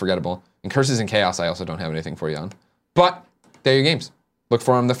forgettable. And Curses and Chaos, I also don't have anything for you on. But they're your games. Look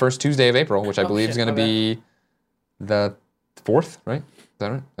for them the first Tuesday of April, which I believe is going to be the 4th, right? Is that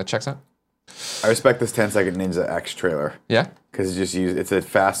right? That checks out. I respect this 10-Second Ninja X trailer. Yeah? Because it's a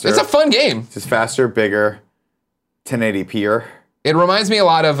faster. It's a fun game. It's just faster, bigger, 1080p'er. It reminds me a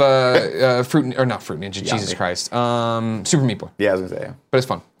lot of not Fruit Ninja, Jesus Christ. Super Meat Boy. Yeah, I was gonna say. Yeah. But it's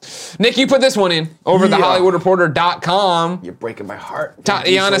fun. Nick, you put this one in over at thehollywoodreporter.com. You're breaking my heart.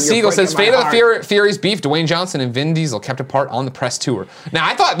 Tatiana Siegel says, Fate of the Furies beef, Dwayne Johnson and Vin Diesel kept apart on the press tour. Now,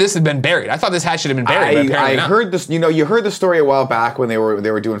 I thought this had been buried. I thought this hatch should have been buried, but apparently not. Heard this, you heard the story a while back when they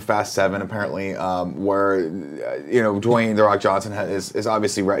were doing Fast 7, apparently, where, Dwayne The Rock Johnson is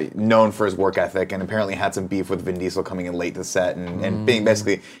obviously known for his work ethic and apparently had some beef with Vin Diesel coming in late to set and being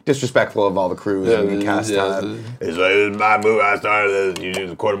basically disrespectful of all the crews and the cast time. It's like, this is my movie, I started this, you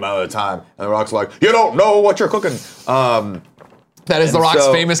do a quarter mile at a time. And The Rock's like, you don't know what you're cooking. That is The Rock's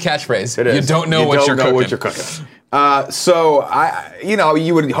famous catchphrase. It is. You don't know what you're cooking. So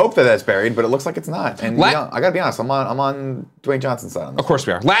you would hope that that's buried, but it looks like it's not. And I gotta be honest, I'm on Dwayne Johnson's side on this. Of course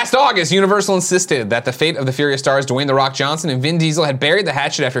we are. Last August, Universal insisted that the Fate of the Furious stars Dwayne The Rock Johnson and Vin Diesel had buried the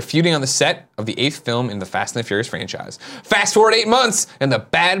hatchet after feuding on the set of the 8th film in the Fast and the Furious franchise. Fast forward 8 months, and the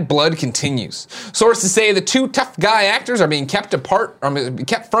bad blood continues. Sources say the two tough guy actors are being kept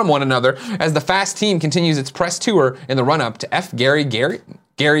from one another as the Fast team continues its press tour in the run-up to Gary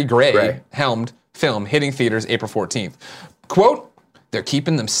Gray helmed film hitting theaters April 14th. Quote, they're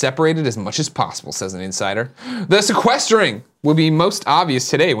keeping them separated as much as possible, says an insider. The sequestering will be most obvious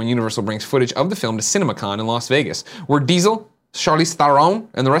today when Universal brings footage of the film to CinemaCon in Las Vegas, where Diesel, Charlize Theron,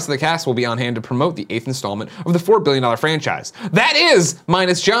 and the rest of the cast will be on hand to promote the 8th installment of the $4 billion franchise. That is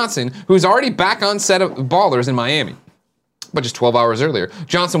minus Johnson, who's already back on set of Ballers in Miami. But just 12 hours earlier,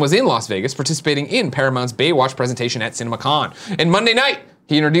 Johnson was in Las Vegas participating in Paramount's Baywatch presentation at CinemaCon. And Monday night,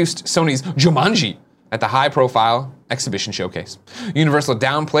 he introduced Sony's Jumanji at the high-profile exhibition showcase. Universal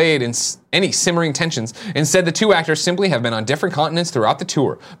downplayed any simmering tensions and said the two actors simply have been on different continents throughout the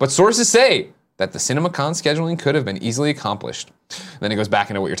tour. But sources say that the CinemaCon scheduling could have been easily accomplished. Then it goes back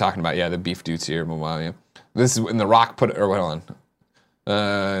into what you're talking about. Yeah, the beef dudes here. Yeah. This is when The Rock put it, or hold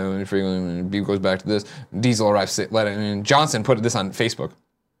on. Beef goes back to this. Diesel arrives, Johnson put this on Facebook.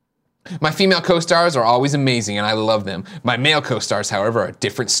 My female co-stars are always amazing and I love them. My male co-stars, however, are a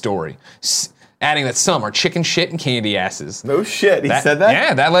different story. Adding that some are chicken shit and candy asses. No shit, he said that?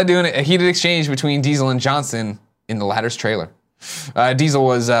 Yeah, that led to a heated exchange between Diesel and Johnson in the latter's trailer. Diesel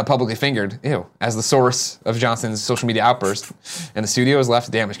was publicly fingered, as the source of Johnson's social media outburst, and the studio was left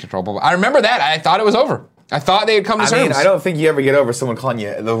damage control. I remember that. I thought it was over. I thought they had come to terms. I mean, I don't think you ever get over someone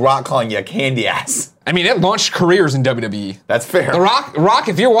The Rock calling you a candy ass. I mean, it launched careers in WWE. That's fair. The Rock,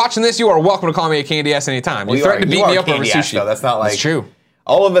 if you're watching this, you are welcome to call me a candy ass anytime. You threatened to beat me up over sushi. Though. That's not like... That's true.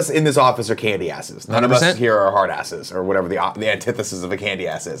 All of us in this office are candy asses. None 100%. of us here are hard asses, or whatever the antithesis of a candy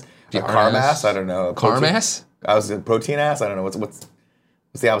ass is. A carb ass? I don't know. Carb ass? I was a protein ass? I don't know. What's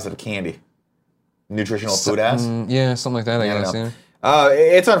the opposite of candy? Nutritional food ass? Yeah, something like that, I guess.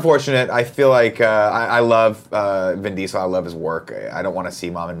 It's unfortunate. I feel like I love Vin Diesel. I love his work. I don't want to see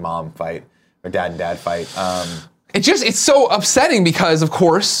mom and mom fight or dad and dad fight. It's so upsetting because, of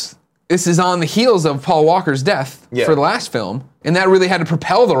course, this is on the heels of Paul Walker's death for the last film, and that really had to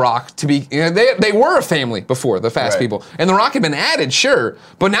propel The Rock to be. They were a family before the Fast people, and The Rock had been added, sure,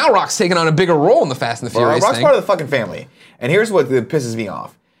 but now Rock's taking on a bigger role in the Fast and the Furious. Rock's part of the fucking family, and here's what pisses me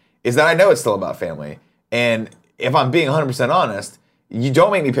off: is that I know it's still about family, and if I'm being 100% honest, you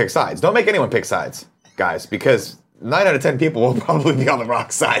don't make me pick sides. Don't make anyone pick sides, guys, because 9 out of 10 people will probably be on The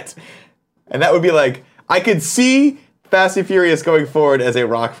Rock's side, and that would be like I could see Fast and Furious going forward as a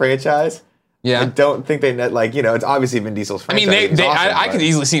Rock franchise. Yeah, I don't think they it's obviously Vin Diesel's franchise. I mean, I could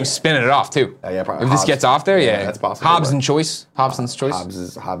easily see him spinning it off too. Yeah, probably. If this gets off there, that's possible. Hobson's choice.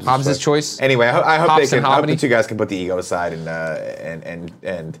 Hobbs' choice. Anyway, I hope the two guys can put the ego aside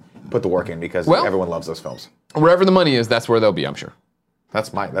and put the work in because everyone loves those films. Wherever the money is, that's where they'll be, I'm sure.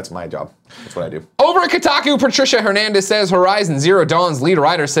 That's my job. That's what I do. Over at Kotaku, Patricia Hernandez says Horizon Zero Dawn's lead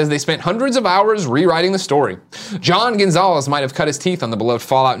writer says they spent hundreds of hours rewriting the story. John Gonzalez might have cut his teeth on the beloved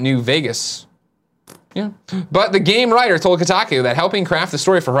Fallout New Vegas. Yeah. But the game writer told Kotaku that helping craft the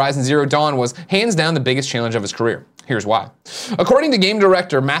story for Horizon Zero Dawn was hands down the biggest challenge of his career. Here's why. According to game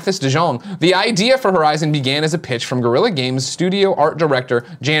director Mathis de Jong, the idea for Horizon began as a pitch from Guerrilla Games studio art director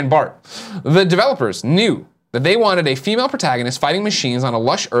Jan Bart. The developers knew that they wanted a female protagonist fighting machines on a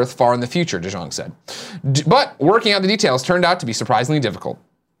lush Earth far in the future, de Jong said. But working out the details turned out to be surprisingly difficult.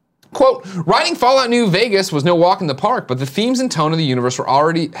 Quote, writing Fallout New Vegas was no walk in the park, but the themes and tone of the universe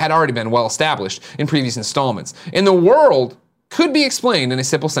had already been well established in previous installments. And the world could be explained in a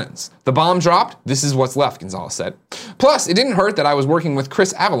simple sentence. The bomb dropped, this is what's left, Gonzalez said. Plus, it didn't hurt that I was working with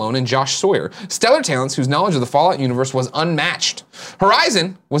Chris Avallone and Josh Sawyer, stellar talents whose knowledge of the Fallout universe was unmatched.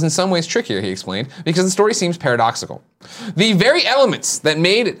 Horizon was in some ways trickier, he explained, because the story seems paradoxical. The very elements that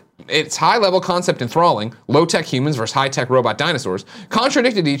made its high-level concept enthralling, low-tech humans versus high-tech robot dinosaurs,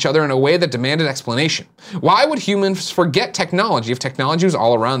 contradicted each other in a way that demanded explanation. Why would humans forget technology if technology was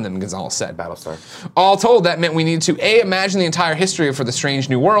all around them, Gonzalez said. Battlestar. All told, that meant we needed to A, imagine the entire history for the strange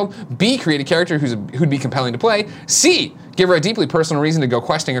new world, B, create a character who'd be compelling to play, C, give her a deeply personal reason to go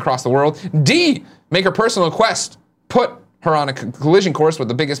questing across the world, D, make her personal quest, put her on a collision course with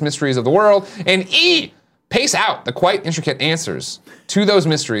the biggest mysteries of the world, and E, pace out the quite intricate answers to those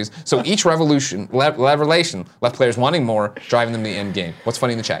mysteries so each revelation left players wanting more, driving them to the end game. What's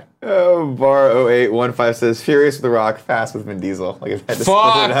funny in the chat? Oh, Bar0815 says, Furious with The Rock, Fast with Vin Diesel. Like,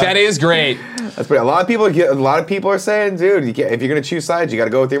 fuck, that is great. That's pretty. A lot of people are saying, dude, if you're going to choose sides, you got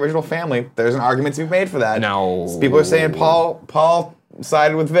to go with the original family. There's an argument to be made for that. No. People are saying Paul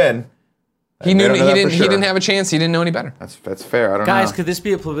sided with Vin. He didn't have a chance. He didn't know any better. That's fair. I don't know. Guys, could this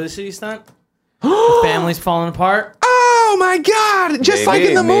be a publicity stunt? The family's falling apart. Oh my God! Just like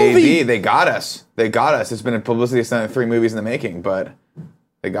in the movie. Maybe. They got us. It's been a publicity stunt, 3 movies in the making, but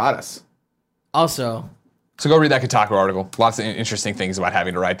they got us. Also, so go read that Kotaku article. Lots of interesting things about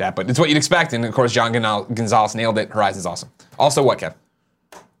having to write that, but it's what you'd expect. And of course, John Gonzalez nailed it. Horizon's awesome. Also, what, Kev?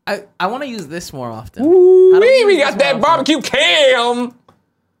 I want to use this more often. Ooh, we got that barbecue cam.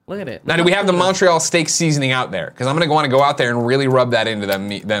 Look at it. Now, do we have the Montreal steak seasoning out there? Because I'm going to want to go out there and really rub that into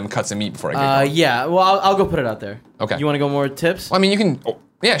them cuts of meat before I get going. Yeah, well, I'll go put it out there. Okay. You want to go more tips? Well, I mean, you can... Oh,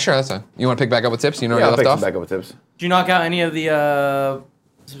 yeah, sure, that's fine. You want to pick back up with tips? You know where you left off? Back up with tips. Did you knock out any of the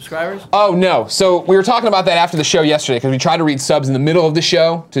subscribers? Oh, no. So we were talking about that after the show yesterday because we tried to read subs in the middle of the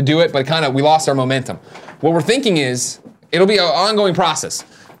show to do it, but we lost our momentum. What we're thinking is it'll be an ongoing process.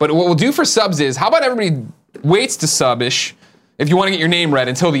 But what we'll do for subs is, how about everybody waits to sub-ish if you want to get your name read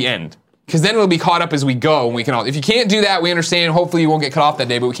until the end? Because then it'll be caught up as we go, and we can all. If you can't do that, we understand. Hopefully, you won't get cut off that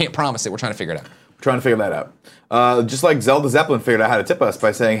day, but we can't promise it. We're trying to figure it out. We're trying to figure that out. Just like Zelda Zeppelin figured out how to tip us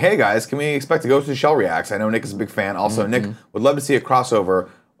by saying, "Hey guys, can we expect to Ghost in the Shell reacts?" I know Nick is a big fan. Also, Nick would love to see a crossover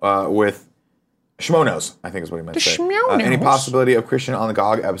with Shmonos. I think is what he meant to say. Any possibility of Christian on the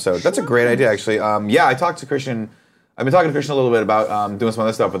GOG episode? That's a great idea, actually. Yeah, I talked to Christian. I've been talking to Christian a little bit about doing some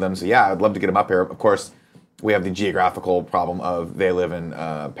other stuff with him. So yeah, I'd love to get him up here. Of course. We have the geographical problem of they live in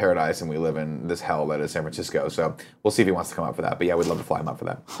paradise and we live in this hell that is San Francisco. So we'll see if he wants to come up for that. But yeah, we'd love to fly him up for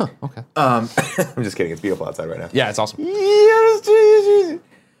that. Huh, okay. I'm just kidding. It's beautiful outside right now. Yeah, it's awesome.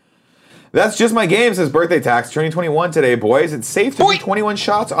 That's just my game, says Birthday Tax. Turning 21 today, boys. It's safe to do 21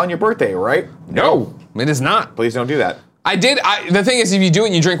 shots on your birthday, right? No, it is not. Please don't do that. The thing is, if you do it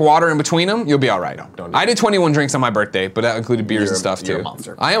and you drink water in between them, you'll be all right. Don't do I did 21 drinks on my birthday, but that included beers and stuff too. You're a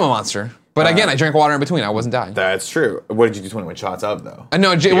monster. I am a monster. But again, I drank water in between. I wasn't dying. That's true. What did you do 21 shots of, though?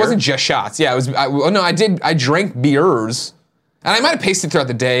 No, it wasn't just shots. Yeah, it was. I drank beers. And I might have paced it throughout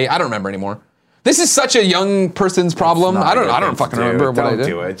the day. I don't remember anymore. This is such a young person's problem. I don't fucking remember what I did. Don't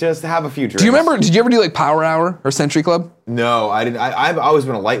do it. Just have a few drinks. Do you remember? Did you ever do like Power Hour or Century Club? No, I didn't. I've always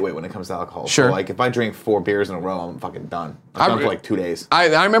been a lightweight when it comes to alcohol. Sure. So like if I drink 4 beers in a row, I'm fucking done. I'm done for like 2 days.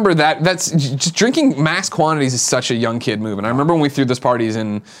 I remember that. That's just drinking mass quantities is such a young kid move. And I remember when we threw those parties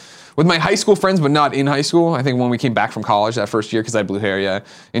with my high school friends, but not in high school. I think when we came back from college that first year, because I had blue hair,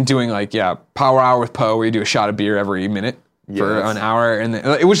 and doing like Power Hour with Poe, where you do a shot of beer every minute. For an hour,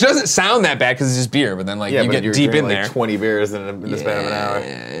 and which doesn't sound that bad because it's just beer, but then like you get deep in there. 20 beers in the span of an hour.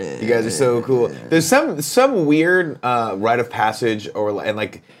 You guys are so cool. There's some weird rite of passage and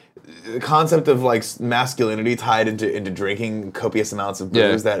like the concept of like masculinity tied into drinking copious amounts of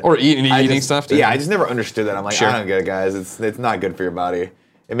booze or eating stuff. Too. Yeah, I just never understood that. I'm like, I don't get it, guys. It's not good for your body.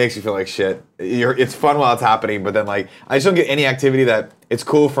 It makes you feel like shit. It's fun while it's happening, but then like I just don't get any activity that it's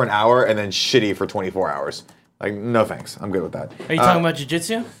cool for an hour and then shitty for 24 hours. Like, no thanks. I'm good with that. Are you talking about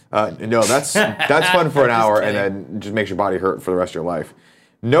jiu-jitsu? No, that's fun for an hour and then just makes your body hurt for the rest of your life.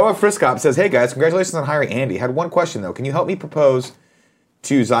 Noah Friscop says, hey guys, congratulations on hiring Andy. Had one question though. Can you help me propose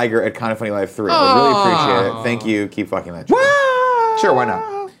to Zyger at Kinda Funny Live 3? I would really appreciate it. Thank you. Keep fucking that shit. Sure,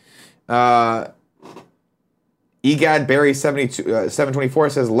 why not? Egad Barry 724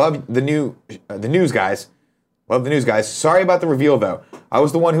 says, love the news, guys. Love the news, guys. Sorry about the reveal, though. I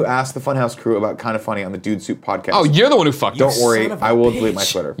was the one who asked the Funhouse crew about Kinda Funny on the Dude Soup podcast. Oh, you're the one who fucked Don't worry, I will delete my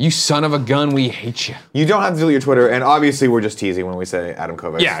Twitter. You son of a gun, we hate you. You don't have to delete your Twitter, and obviously we're just teasing when we say Adam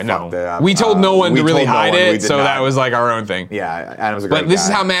Kovacs. Yeah, no. We told no one to really hide it, so that was like our own thing. Yeah, Adam's a great guy. But this is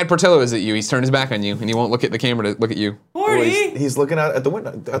how mad Portillo is at you. He's turned his back on you, and he won't look at the camera to look at you. He's looking out at the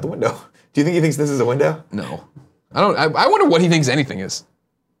window. Do you think he thinks this is a window? No. I wonder what he thinks anything is.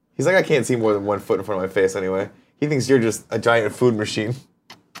 He's like, I can't see more than 1 foot in front of my face anyway. He thinks you're just a giant food machine.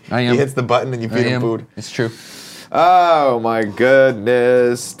 I am. He hits the button and you feed him food. It's true. Oh my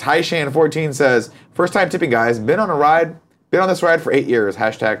goodness. Taishan14 says, first time tipping guys, been on this ride for 8 years.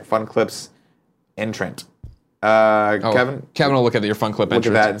 # fun clips entrant. Kevin will look at your fun clip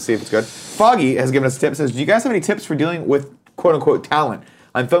entrant. Look at that and see if it's good. Foggy has given us a tip. Says, do you guys have any tips for dealing with quote unquote talent?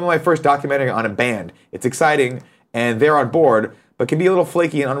 I'm filming my first documentary on a band. It's exciting and they're on board, but can be a little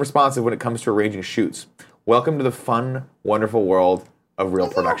flaky and unresponsive when it comes to arranging shoots. Welcome to the fun, wonderful world of real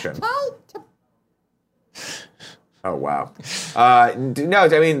production. Oh, wow. No,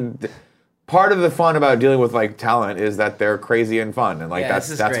 I mean, part of the fun about dealing with like talent is that they're crazy and fun. And like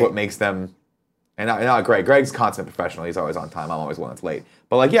that's what makes them, and not Greg. Greg's consummate professional. He's always on time. I'm always one that's late.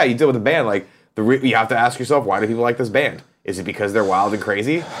 But like, yeah, you deal with a band, like you have to ask yourself, why do people like this band? Is it because they're wild and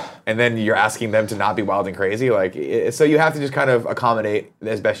crazy? And then you're asking them to not be wild and crazy? So you have to just kind of accommodate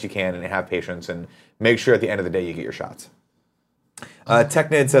as best you can and have patience and make sure at the end of the day you get your shots.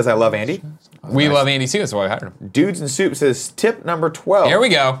 TechNid says, I love Andy. We love Andy too, that's why I hired him. Dudes and Soup says, tip number 12. Here we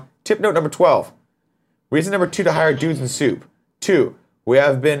go. Tip note number 12. Reason number 2 to hire Dudes and Soup. 2, we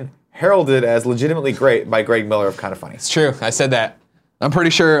have been heralded as legitimately great by Greg Miller of Kinda Funny. It's true, I said that. I'm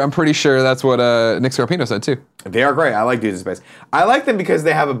pretty sure that's what Nick Scarpino said too. They are great. I like Dudes in Space. I like them because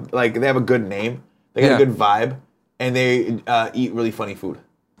they have a good name. They got a good vibe, and they eat really funny food.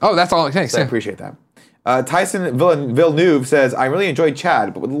 Oh, that's all it takes. So I appreciate that. Tyson Villeneuve says, I really enjoyed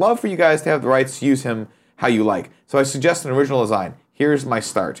Chad, but would love for you guys to have the rights to use him how you like. So I suggest an original design. Here's my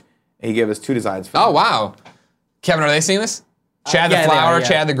start. And he gave us 2 designs. For me. Wow. Kevin, are they seeing this? Chad the Flower,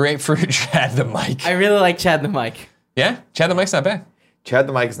 Chad the Grapefruit, Chad the Mic. I really like Chad the Mic. Yeah? Chad the Mic's not bad. Chad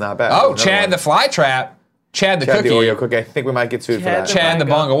the Mic is not bad. Oh, Chad the Fly Trap. Chad the Cookie. The Oreo cookie. I think we might get sued for that. Chad the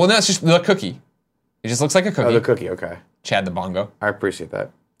Bongo. Well, no, it's just the cookie. It just looks like a cookie. Oh, the cookie, okay. Chad the Bongo. I appreciate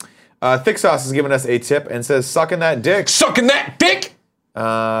that. Thick Sauce has given us a tip and says, sucking that dick. Sucking that dick!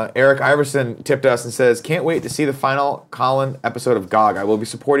 Eric Iverson tipped us and says, can't wait to see the final Colin episode of GOG. I will be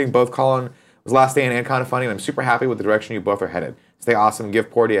supporting both Colin's Last Stand and Kinda Funny, and I'm super happy with the direction you both are headed. Stay awesome and give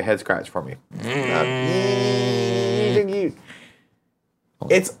Porty a head scratch for me.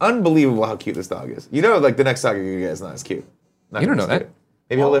 It's unbelievable how cute this dog is. You know, like the next dog you get is not as cute. You don't know that.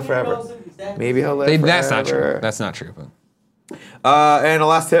 Maybe he'll live forever. Maybe he'll live forever. That's not true. That's not true. But. And the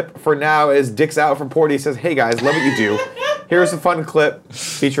last tip for now is Dick's Out from Porty. Says, hey guys, love what you do. Here's a fun clip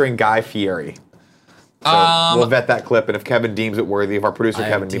featuring Guy Fieri. So we'll vet that clip, and if Kevin deems it worthy, if our producer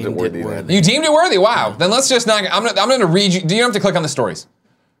Kevin deems it worthy, then you deemed it worthy. Wow. Then let's just not. I'm going to read you. Do you have to click on the stories?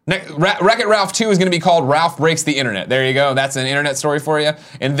 Wreck-It Ralph 2 is going to be called Ralph Breaks the Internet. There you go. That's an internet story for you.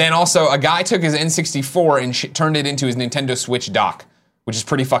 And then also, a guy took his N64 and turned it into his Nintendo Switch dock, which is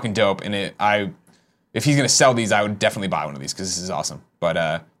pretty fucking dope. And if he's going to sell these, I would definitely buy one of these because this is awesome.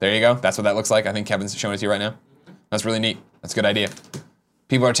 But there you go. That's what that looks like. I think Kevin's showing it to you right now. That's really neat. That's a good idea.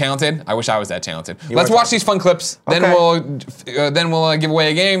 People are talented. I wish I was that talented. Let's watch these fun clips. Okay. Then we'll give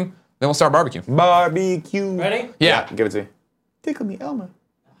away a game. Then we'll start barbecue. Barbecue. Ready? Yeah. Give it to me. Tickle me, Elmo.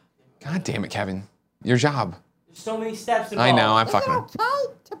 God damn it, Kevin. Your job. There's so many steps I involved. know, I'm Is fucking. it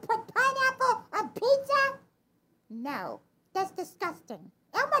okay to put pineapple on pizza? No, that's disgusting.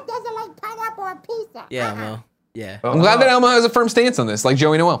 Elmo doesn't like pineapple on pizza. Yeah, Mo. Yeah. I'm glad that Elmo has a firm stance on this, like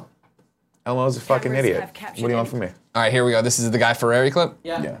Joey Noel. Elmo's a fucking idiot. What do you want from me? All right, here we go. This is the Guy Ferrari clip.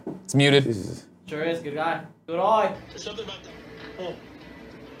 Yeah. It's muted. Sure is. Good guy. Good eye. There's something about that. Oh.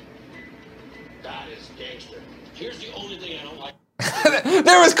 That is gangster. Here's the only thing I don't like.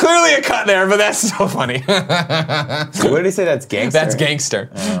 There was clearly a cut there, but that's so funny. What did he say? That's gangster. That's gangster.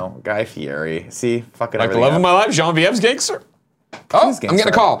 Oh, Guy Fieri. See, fucking Like the everything love up. of my life, Jean-Viev's gangster. Oh, Who's I'm getting a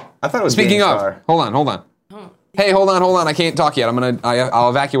Gangstar? call. I thought it was Speaking Gangstar. of, hold on. Hey, hold on. I can't talk yet. I'll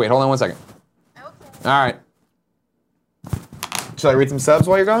evacuate. Hold on 1 second. Okay. All right. Should I read some subs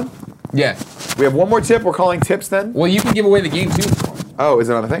while you're gone? Yeah. We have one more tip. We're calling tips then. Well, you can give away the game too. Oh, is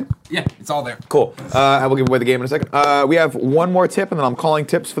it on the thing? Yeah, it's all there. Cool. I will give away the game in a second. We have one more tip, and then I'm calling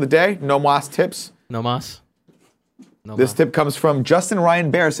tips for the day. No mas tips. No mas. No This mas. tip comes from Justin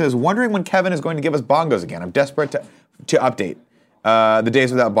Ryan Bear. Says, wondering when Kevin is going to give us bongos again. I'm desperate to update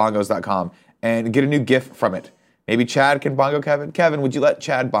thedayswithoutbongos.com and get a new GIF from it. Maybe Chad can bongo Kevin. Kevin, would you let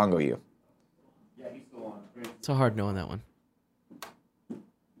Chad bongo you? Yeah, he's still on. It's so hard knowing that one.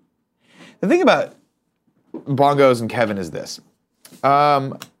 The thing about bongos and Kevin is this.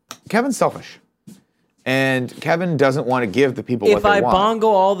 Kevin's selfish. And Kevin doesn't want to give the people what they want. If I bongo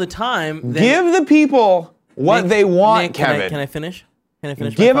all the time, then Give the people what they want, Nick, Kevin. Can I finish? Can I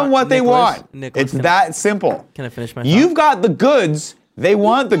finish? Give my them what they Nicholas? want. Nicholas, It's can that simple. Can I finish my You've thought? got the goods. They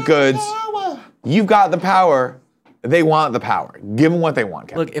want the goods. You've got the power. They want the power. Give them what they want,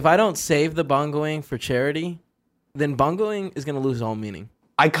 Kevin. Look, if I don't save the bongoing for charity, then bongoing is going to lose all meaning.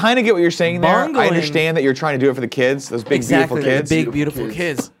 I kind of get what you're saying there. I Bongoing- understand that you're trying to do it for the kids, those big, Exactly, beautiful kids. the big, beautiful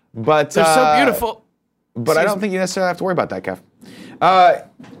kids. But They're so beautiful. But I don't think you necessarily have to worry about that, Kev.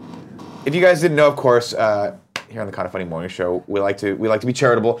 If you guys didn't know, of course, here on the Kind of Funny Morning Show, we like to be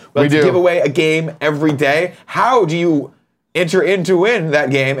charitable. We like to give away a game every day. How do you enter in to win that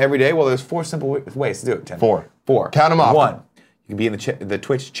game every day? Well, there's 4 simple ways to do it, Tim. 4. 4. Count 'em off. 1. You can be in the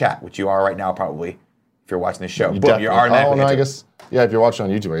Twitch chat, which you are right now probably, if you're watching this show. You Boom, you're definitely- automatically Oh, no, I entered. guess. Yeah, if you're watching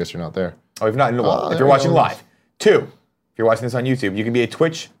on YouTube, I guess you're not there. Oh, if not, well, if there you're we watching go. live. 2, if you're watching this on YouTube, you can be a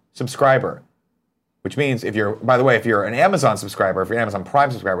Twitch subscriber, which means if you're an Amazon subscriber, if you're an Amazon Prime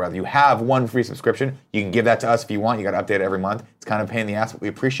subscriber, rather, you have 1 free subscription. You can give that to us if you want. You got to update it every month. It's kind of a pain in the ass, but we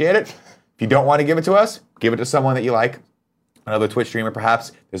appreciate it. If you don't want to give it to us, give it to someone that you like, another Twitch streamer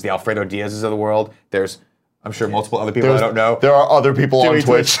perhaps. There's the Alfredo Diaz's of the world. There's, I'm sure, multiple other people I don't know. There are other people on Doing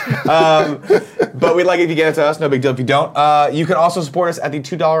Twitch. But we'd like it if you get it to us. No big deal if you don't. You can also support us at the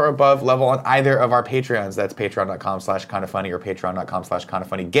 $2 or above level on either of our Patreons. That's patreon.com/kindoffunny or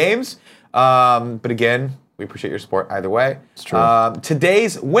patreon.com/kindoffunnygames. But again, we appreciate your support either way. It's true.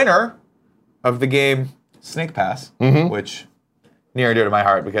 Today's winner of the game Snake Pass, which near and dear to my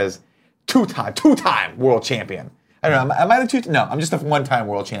heart because two-time world champion. I don't know. Am I the two? No, I'm just a one-time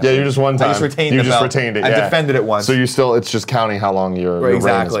world champion. Yeah, you're just one time. I just retained you the just belt. retained it. I Yeah. defended it once. So it's just counting how long your reign has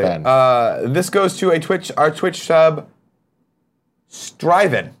Exactly. been. This goes to our Twitch sub,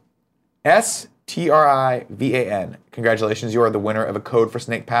 Striven. STRIVAN. Congratulations, you are the winner of a code for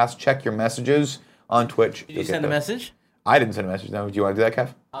Snake Pass. Check your messages on Twitch. Did you send a message? I didn't send a message. No, do you want to do that, Kev?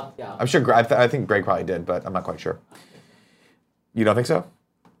 Yeah. I'm sure. I think Greg probably did, but I'm not quite sure. You don't think so?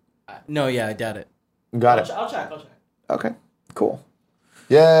 No, yeah, I doubt it. Got it. I'll check. Okay. Cool.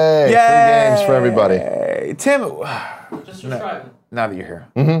 Yay! Free games for everybody. Tim, Just subscribe. now that you're here,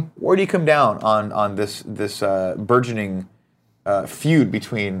 where do you come down on this burgeoning feud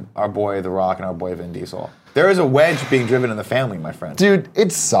between our boy The Rock and our boy Vin Diesel? There is a wedge being driven in the family, my friend. Dude,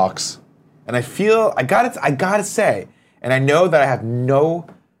 it sucks. And I feel I gotta say, and I know that I have no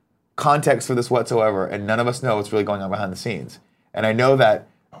context for this whatsoever, and none of us know what's really going on behind the scenes. And I know that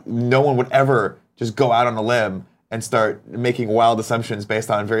no one would ever just go out on a limb and start making wild assumptions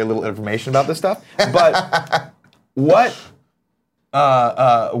based on very little information about this stuff. But where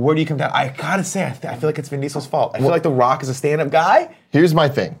do you come down? I gotta say, I feel like it's Vin Diesel's fault. I feel like The Rock is a stand-up guy. Here's my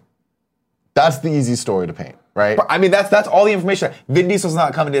thing. That's the easy story to paint, right? I mean, that's all the information. Vin Diesel's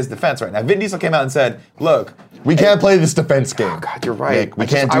not coming to his defense right now. Vin Diesel came out and said, look, we can't play this defense game. Oh, God, you're right. Nick, we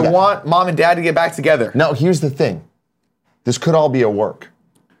can't do that. I want mom and dad to get back together. Now, here's the thing. This could all be a work.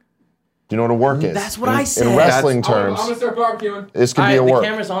 Do you know what a work is? That's what I said. In wrestling terms, I'm gonna start barbecuing. this could be a work. The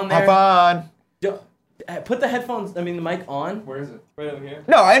camera's on there. Have fun. Put the headphones, the mic on. Where is it? Right over here.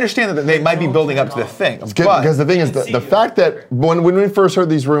 No, I understand that they might be building up to the thing. Because the thing is, the fact that when we first heard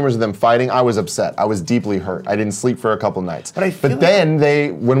these rumors of them fighting, I was upset. I was deeply hurt. I didn't sleep for a couple nights. But then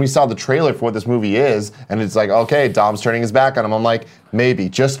when we saw the trailer for what this movie is, and it's like, okay, Dom's turning his back on him, I'm like, maybe,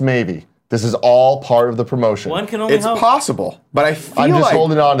 just maybe. This is all part of the promotion. One can only hope. It's possible, but I feel I'm just like...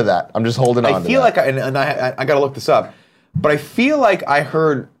 holding on to that. I'm just holding on to that. I feel like, and I got to look this up, but I feel like I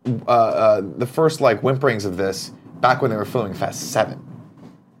heard the first like whimperings of this back when they were filming Fast 7.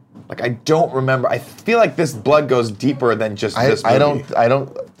 Like I don't remember. I feel like this blood goes deeper than just this movie. I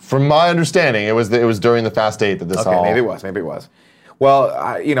don't. From my understanding, it was during the Fast 8 that this all. Okay, maybe it was. Well,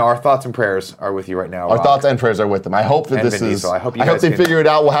 our thoughts and prayers are with you right now. Our thoughts and prayers are with them. I hope that this is. I hope they figure it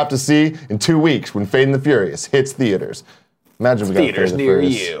out. We'll have to see in 2 weeks when Fate and the Furious hits theaters. Imagine we got theaters near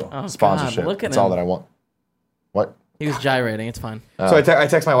you. Sponsorship. That's all that I want. What? He was gyrating. It's fine. So I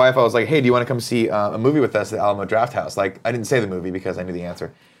text my wife. I was like, "Hey, do you want to come see a movie with us at Alamo Drafthouse?" Like, I didn't say the movie because I knew the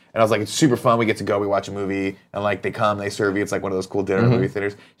answer. And I was like, "It's super fun. We get to go. We watch a movie, and like they come, they serve you. It's like one of those cool dinner movie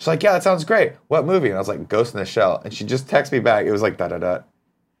theaters." She's like, "Yeah, that sounds great. What movie?" And I was like, "Ghost in the Shell." And she just texted me back. It was like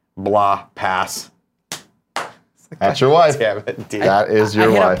blah, pass. That's your wife. Damn it, dude. That is your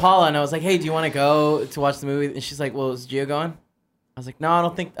wife. wife. I hit up Paula and I was like, "Hey, do you want to go to watch the movie?" And she's like, "Well, is Gio going?" I was like, "No, I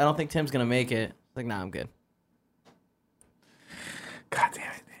don't think Tim's gonna make it." Like, "Nah, I'm good." God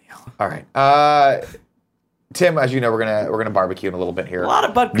damn it, Daniel. All right, Tim. As you know, we're gonna barbecue in a little bit here. A lot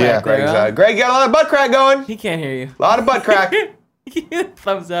of butt crack. Yeah, Greg got a lot of butt crack going. He can't hear you. A lot of butt crack.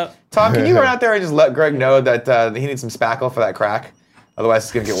 Thumbs up. Tom, can you run out there and just let Greg know that he needs some spackle for that crack? Otherwise,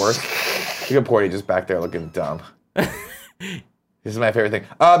 it's gonna get worse. Look at Porty just back there looking dumb. This is my favorite thing.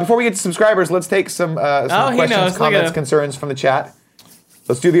 Before we get to subscribers, let's take some questions, comments, concerns from the chat.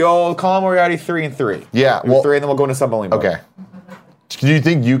 Let's do the old Colin Moriarty 3 and 3. Yeah, 3, and then we'll go into sub-only mode. Okay. Do you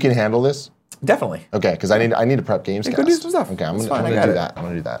think you can handle this? Definitely. Okay, because I need to prep games. Go do some stuff. Okay, I'm gonna do that. I'm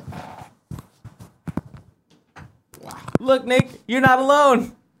gonna do that. Look, Nick, you're not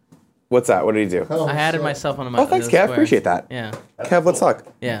alone. What's that? What did he do? I added myself on my. Oh, thanks, Kev. Appreciate that. Yeah. Kev, let's talk.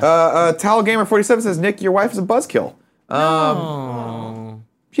 Yeah. Towel Gamer 47 says, Nick, your wife is a buzzkill. No.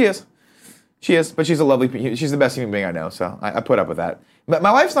 She is, but she's the best human being I know, so I put up with that. But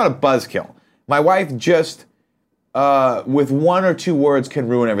my wife's not a buzzkill. My wife just, with 1 or 2 words, can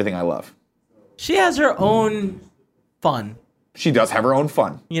ruin everything I love. She has her own fun. She does have her own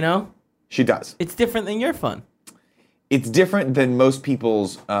fun. You know? She does. It's different than your fun. It's different than most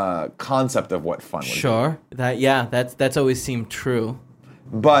people's concept of what fun would be. Sure. That's always seemed true.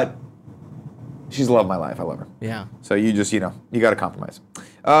 But she's the love of my life. I love her. Yeah. So you just, you got to compromise.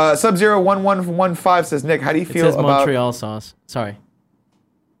 Sub-01115 says, Nick, how do you feel about Montreal sauce? Sorry.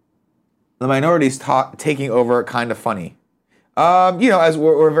 the minorities taking over Kind of Funny? As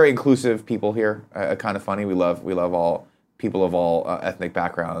we're very inclusive people here, Kind of Funny. We love all people of all ethnic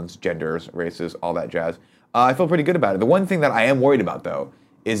backgrounds, genders, races, all that jazz. I feel pretty good about it. The one thing that I am worried about, though,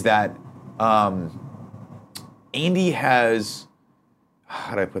 is that Andy has,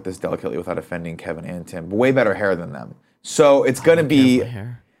 how do I put this delicately without offending Kevin and Tim, way better hair than them. So it's going to be,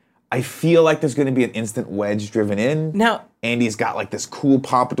 I feel like there's going to be an instant wedge driven in. Now, Andy's got like this cool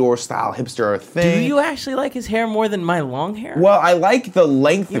pompadour style hipster thing. Do you actually like his hair more than my long hair? Well, I like the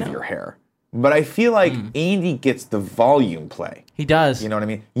length of your hair. But I feel like Andy gets the volume play. He does. You know what I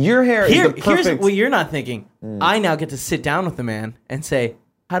mean? Your hair is the perfect... Here's what you're not thinking. I now get to sit down with the man and say,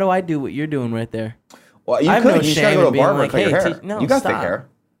 how do I do what you're doing right there? Well, you could. You gotta go to a barber and cut your hair. No, you got thick hair.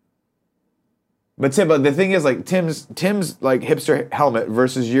 But Tim, the thing is, like Tim's like hipster helmet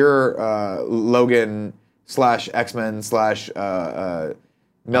versus your Logan / X-Men /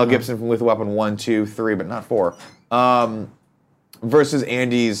 Mel Gibson from Lethal Weapon 1, 2, 3, but not 4. Versus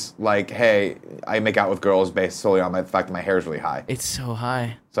Andy's like, hey, I make out with girls based solely on the fact that my hair is really high. It's so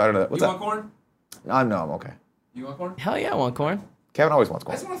high. So I don't know. What's you want corn? No, I'm okay. You want corn? Hell yeah, I want corn. Kevin always wants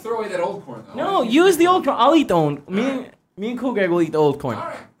corn. I just want to throw away that old corn, though. No, use the old corn. I'll eat the old. Me and Cool Greg will eat the old corn. All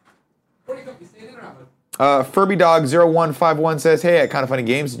right. Where do you come? You staying in or out? Furby Dog 0151 says, hey, at Kind of Funny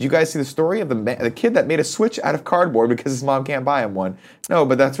Games, did you guys see the story of the kid that made a Switch out of cardboard because his mom can't buy him one? No,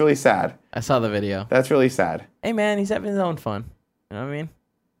 but that's really sad. I saw the video. That's really sad. Hey, man, he's having his own fun. You know what I mean?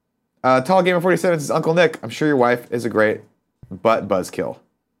 Tall Gamer 47 says, Uncle Nick, I'm sure your wife is a great butt buzzkill.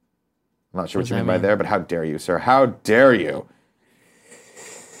 I'm not sure what you mean by there, but how dare you, sir? How dare you?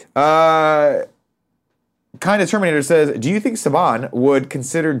 Kind of Terminator says, do you think Saban would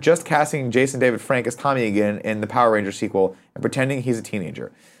consider just casting Jason David Frank as Tommy again in the Power Rangers sequel and pretending he's a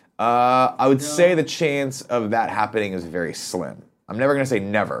teenager? I would say the chance of that happening is very slim. I'm never going to say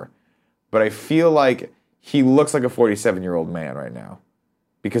never, but I feel like he looks like a 47-year-old man right now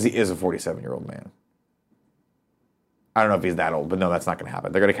because he is a 47-year-old man. I don't know if he's that old, but no, that's not going to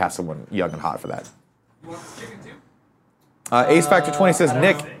happen. They're going to cast someone young and hot for that. You want the chicken too? Ace Factor 20 says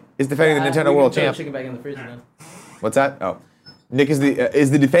Nick is defending the Nintendo World Champ. Chicken back in the freezer then. What's that? Oh, Nick is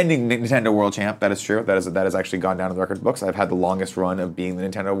the defending Nintendo World Champ. That is true. That has actually gone down in the record books. I've had the longest run of being the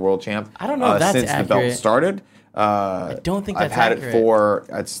Nintendo World Champ. I don't know if that's since accurate. the belt started. I don't think that's I've had accurate. it for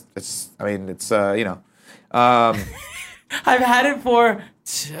it's. I mean, it's you know. I've had it for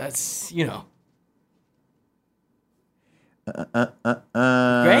you know.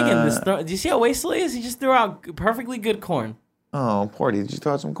 Greg in this. Do you see how wasteful he is? He just threw out perfectly good corn. Oh, Porty, did you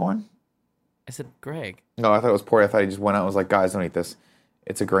throw out some corn? I said Greg. No, I thought it was Porty. I thought he just went out and was like, guys, don't eat this.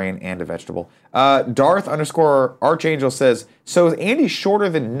 It's a grain and a vegetable. Darth_Archangel says, so is Andy shorter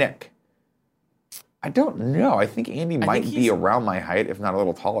than Nick? I don't know. I think Andy might be around my height, if not a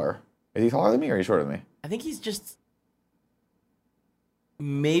little taller. Is he taller than me or is he shorter than me? I think he's just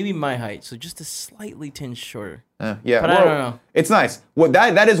maybe my height, so just a slightly tinge shorter. Yeah, but I don't know. It's nice. Well,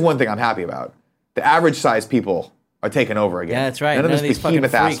 that is one thing I'm happy about. The average size people are taking over again. Yeah, that's right. None of these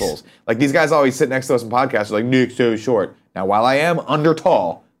behemoth assholes. Like these guys always sit next to us in podcasts. They're like, Nick's so short. Now, while I am under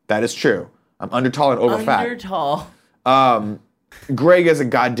tall, that is true. I'm under tall and over fat. Under tall. Greg is a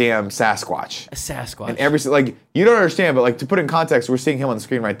goddamn Sasquatch. A Sasquatch. And like you don't understand, but like to put it in context, we're seeing him on the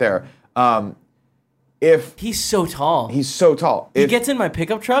screen right there. If he's so tall. He's so tall. He gets in my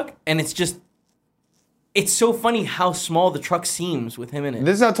pickup truck, and it's so funny how small the truck seems with him in it.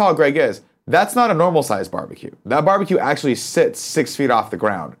 This is how tall Greg is. That's not a normal size barbecue. That barbecue actually sits 6 feet off the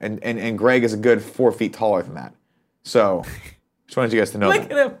ground, and Greg is a good 4 feet taller than that. So, just wanted you guys to know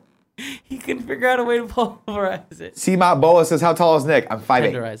Look at him. He couldn't figure out a way to pulverize it. C-Mop Bola says, how tall is Nick? I'm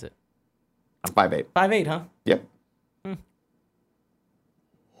 5'8". Tenderize it. I'm 5'8". 5'8", huh? Yep.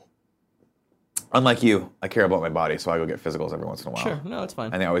 Unlike you, I care about my body, so I go get physicals every once in a while. Sure, no, it's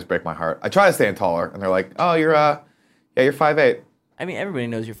fine. And they always break my heart. I try to stand taller, and they're like, oh, you're 5'8". I mean, everybody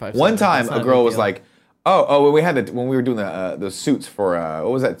knows you're 5'7". One time, a girl was like, when we were doing the suits for,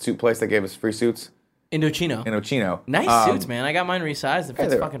 what was that suit place that gave us free suits? Indochino. Nice suits, man. I got mine resized. It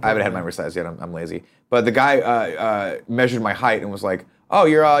fits fucking I haven't had mine resized yet. I'm lazy. But the guy measured my height and was like, oh,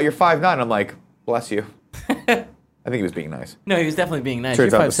 you're 5'9". I'm like, bless you. I think he was being nice. No, he was definitely being nice.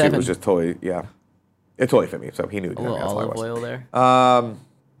 Turns You're out the 5'7". suit was just totally, yeah. It totally fit me, so he knew. A little olive oil there.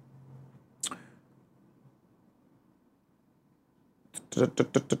 He's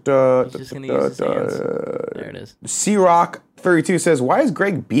just gonna use his hands. There it is. C-Rock32 says, why is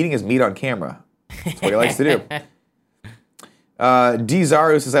Greg beating his meat on camera? That's what he likes to do. D.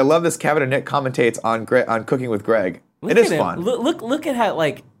 Zaru says, I love this Kevin and Nick commentates on Cooking with Greg. It is fun. Look at how,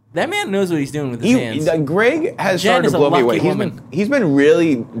 like, that man knows what he's doing with his hands. Greg has started to blow me away. He's been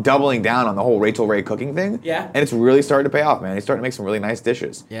really doubling down on the whole Rachel Ray cooking thing. Yeah. And it's really starting to pay off, man. He's starting to make some really nice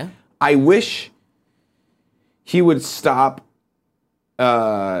dishes. Yeah. I wish he would stop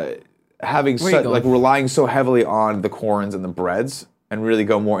relying so heavily on the corns and the breads and really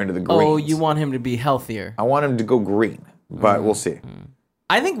go more into the greens. Oh, you want him to be healthier. I want him to go green, but we'll see.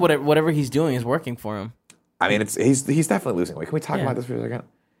 I think whatever he's doing is working for him. I mean, he's definitely losing weight. Can we talk about this for a second?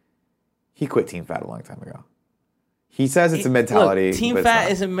 He quit Team Fat a long time ago. He says it's a mentality. Look, Team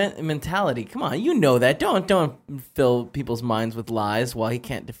Fat is a mentality. Come on, you know that. Don't fill people's minds with lies while he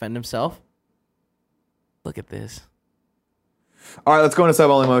can't defend himself. Look at this. All right, let's go into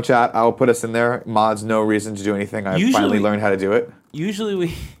sub-only mode chat. I will put us in there. Mods, no reason to do anything. I finally learned how to do it. Usually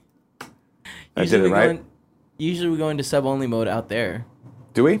we I did it right. Usually we go into sub-only mode out there.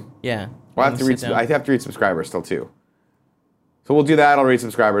 Do we? Yeah. Well, I have to read subscribers still too. So we'll do that. I'll read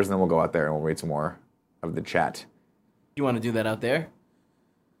subscribers, and then we'll go out there and we'll read some more of the chat. You want to do that out there?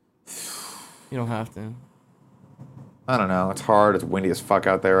 You don't have to. I don't know. It's hard. It's windy as fuck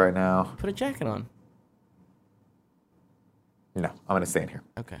out there right now. Put a jacket on. No, I'm going to stay in here.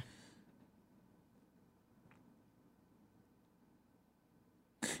 Okay.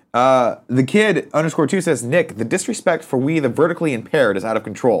 The kid _2 says, Nick, the disrespect for we the vertically impaired is out of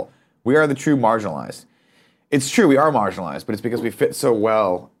control. We are the true marginalized. It's true, we are marginalized, but it's because we fit so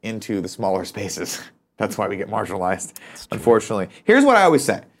well into the smaller spaces. That's why we get marginalized, unfortunately. Here's what I always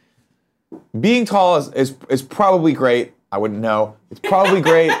say. Being tall is probably great. I wouldn't know. It's probably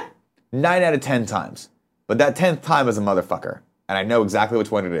great 9 out of 10 times. But that 10th time is a motherfucker. And I know exactly which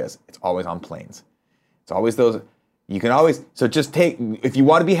one it is. It's always on planes. It's always those. You can always, so just take, if you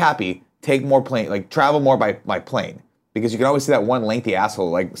want to be happy, take more plane, like travel more by plane. Because you can always see that one lengthy asshole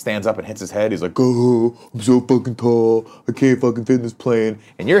like stands up and hits his head. He's like, oh, I'm so fucking tall. I can't fucking fit in this plane.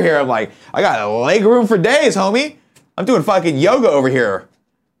 And you're here, I'm like, I got leg room for days, homie. I'm doing fucking yoga over here.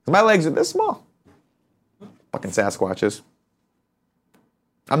 My legs are this small. Fucking Sasquatches.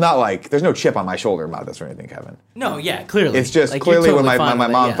 I'm not like, there's no chip on my shoulder about this or anything, Kevin. No, yeah, clearly. It's just like, clearly totally when my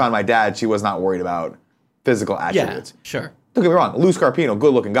mom yeah. found my dad, she was not worried about physical attributes. Yeah, sure. Don't get me wrong, Lou Scarpino,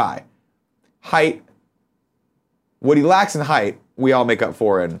 good-looking guy. Height, what he lacks in height, we all make up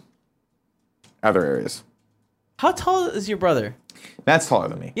for in other areas. How tall is your brother? Matt's taller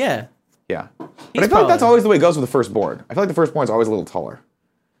than me. Yeah. Yeah. But I feel like that's always the way it goes with the firstborn. I feel like the firstborn is always a little taller.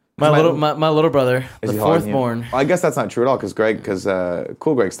 My little brother, the fourth-born. Well, I guess that's not true at all because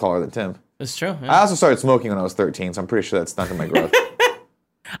Cool Greg's taller than Tim. It's true. Yeah. I also started smoking when I was 13, so I'm pretty sure that stunted my growth.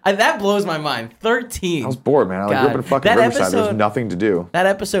 That blows my mind. 13. I was bored, man. I like ripping fucking Riverside. There's nothing to do. That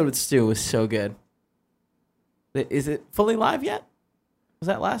episode with Stu was so good. Is it fully live yet? Was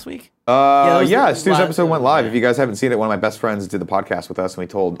that last week? Yeah, Stu's episode went live. If you guys haven't seen it, one of my best friends did the podcast with us, and we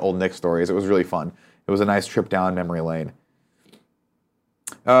told old Nick stories. It was really fun. It was a nice trip down memory lane.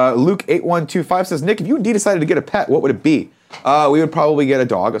 Luke8125 says, Nick, if you indeed decided to get a pet, what would it be? We would probably get a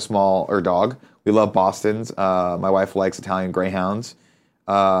dog, a smaller dog. We love Bostons. My wife likes Italian Greyhounds.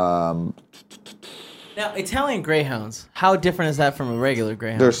 Now, Italian Greyhounds, how different is that from a regular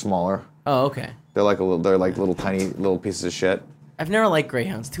Greyhound? They're smaller. Oh, okay. They're like little tiny little pieces of shit. I've never liked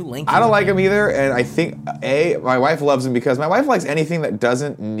Greyhounds. Too lanky. I don't like them either, and I think my wife loves them because my wife likes anything that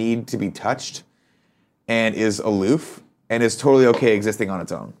doesn't need to be touched, and is aloof, and is totally okay existing on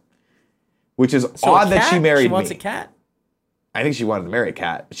its own. Which is odd that she married me. She wants a cat. I think she wanted to marry a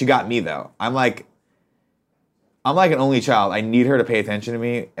cat. She got me though. I'm like an only child. I need her to pay attention to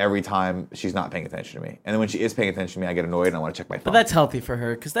me every time she's not paying attention to me, and then when she is paying attention to me, I get annoyed and I want to check my phone. But that's healthy for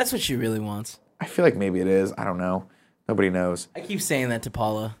her because that's what she really wants. I feel like maybe it is. I don't know. Nobody knows. I keep saying that to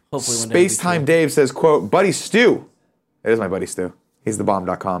Paula. Hopefully one day. Spacetime Dave says, quote, Buddy Stu. It is my buddy Stu. He's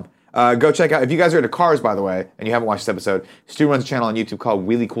thebomb.com. Go check out, if you guys are into cars, by the way, and you haven't watched this episode, Stu runs a channel on YouTube called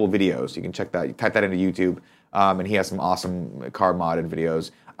Really Cool Videos. You can check that. You type that into YouTube, and he has some awesome car modded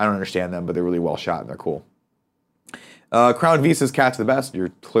videos. I don't understand them, but they're really well shot and they're cool. Crown V says, Cat's the best. You're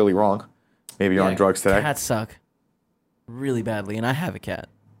clearly wrong. Maybe you're on drugs today. Cats suck really badly, and I have a cat,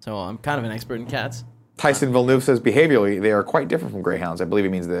 so I'm kind of an expert in cats. Tyson Villeneuve says, behaviorally, they are quite different from greyhounds. I believe he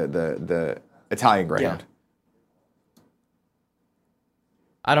means the Italian greyhound. Yeah.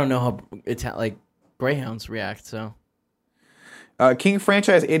 I don't know how greyhounds react, so. King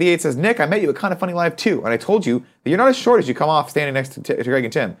Franchise 88 says, Nick, I met you at Kind of Funny Live too, and I told you that you're not as short as you come off standing next to Greg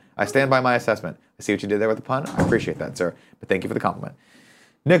and Tim. I stand by my assessment. I see what you did there with the pun. I appreciate that, sir. But thank you for the compliment.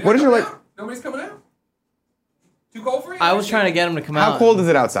 Nick, what is your Nobody's coming out? Too cold for you? I was trying to get him to come out. How cold is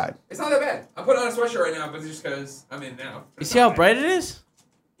it outside? It's not that bad. I'm putting on a sweatshirt right now, but it's just because I'm in now. You see how bright it is?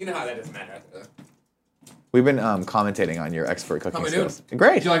 You know how that doesn't matter after that. We've been commentating on your expert cooking skills. Doing?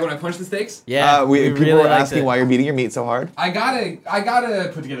 Great. Did you like when I punched the steaks? Yeah. People really were asking why you're beating your meat so hard. I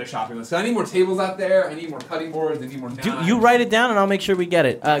gotta put together a shopping list. So I need more tables out there. I need more cutting boards. I need more knives. You write it down, and I'll make sure we get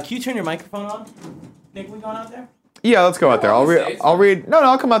it. Can you turn your microphone on? Nick, we going out there? Yeah, let's go out there. I'll read. No,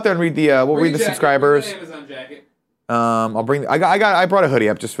 I'll come out there and read the. We'll read the subscribers. Amazon jacket. I'll bring. I brought a hoodie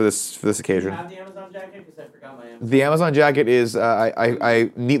up just for this occasion. Do you have the Amazon jacket? Because I forgot my Amazon. The Amazon jacket is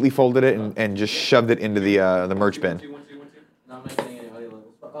I neatly folded it and just shoved it into the merch bin. No, I'm not getting any audio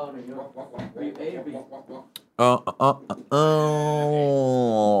levels. Oh, no, you're Are you A or B?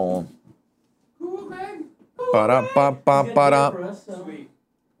 Cool, man. Ba-da-ba-ba-ba-da. Sweet.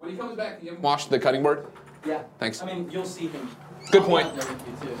 When he comes back, you Wash the cutting board? Yeah. Thanks. I mean, you'll see him. Good point.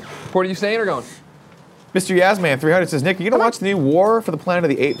 Port, are you staying or going? Mr. Yasman 300 says, Nick, are you going to watch the new War for the Planet of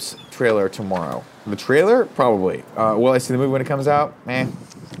the Apes trailer tomorrow? The trailer? Probably. Will I see the movie when it comes out?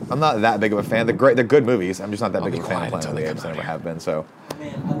 I'm not that big of a fan. They're good movies. I'm just not that big of a fan of Planet of the Apes. I never have been, so.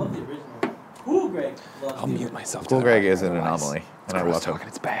 Man, I love the original. Cool Greg. I'll mute myself. Cool Greg is an anomaly, and I love him.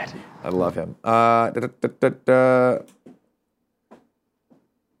 It's bad. I love him.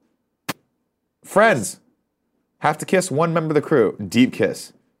 Friends. Have to kiss one member of the crew. Deep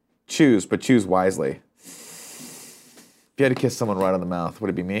kiss. Choose, but choose wisely. If you had to kiss someone right on the mouth, would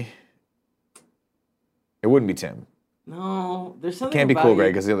it be me? It wouldn't be Tim. No, there's something Can't be about Cool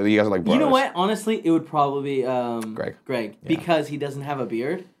Greg because you guys are like brothers. You know what? Honestly, it would probably be Greg. Greg, because he doesn't have a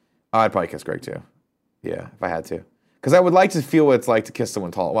beard. I'd probably kiss Greg too. Yeah, if I had to. Because I would like to feel what it's like to kiss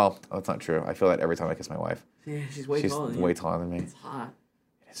someone tall. Well, that's not true. I feel that every time I kiss my wife. Yeah, she's way taller than me. It's hot.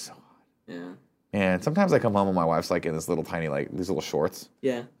 It is so hot. Yeah. And sometimes I come home and my wife's like in this little tiny, these little shorts.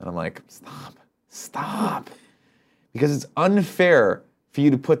 Yeah. And I'm like, stop. Because it's unfair for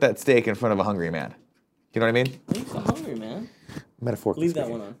you to put that steak in front of a hungry man. You know what I mean? Why are you so hungry, man? Metaphorically Leave that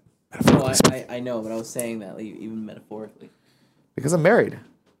speaking. one on. No, I know, but I was saying that even metaphorically. Because I'm married.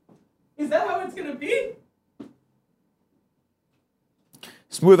 Is that how it's gonna be?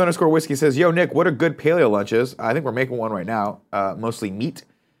 Smooth_whiskey says, Yo, Nick, what are good paleo lunches? I think we're making one right now. Mostly meat.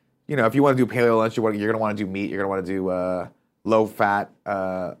 if you want to do paleo lunch, you're going to want to do meat. You're going to want to do low fat,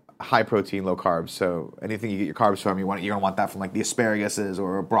 high protein, low carbs. So anything you get your carbs from, you're going to want that from like the asparaguses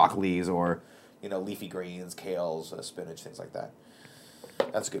or broccolis or leafy greens, kales, spinach, things like that.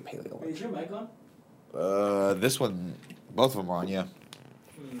 That's a good paleo lunch. Is your mic on? This one, both of them are on, yeah.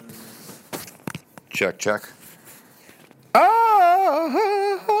 Check. Oh,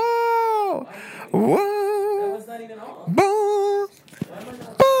 whoa, That was not even on. boom,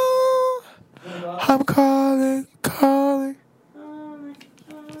 boom. I'm calling.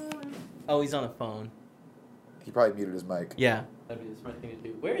 Oh, he's on a phone. He probably muted his mic. Yeah. That'd be the smart thing to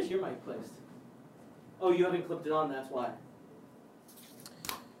do. Where is your mic placed? Oh, you haven't clipped it on, that's why.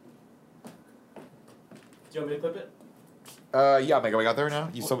 Do you want me to clip it? Yeah, Mega, we got there now?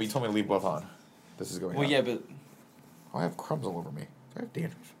 You told me to leave both on. This is going on. Well, yeah, but... Oh, I have crumbs all over me. I have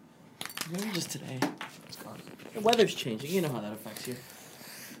dandruff. Maybe just today. The weather's changing. You know how that affects you.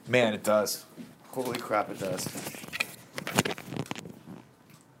 Man, it does. Holy crap, it does.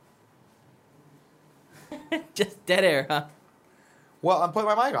 Just dead air, huh? Well, I'm putting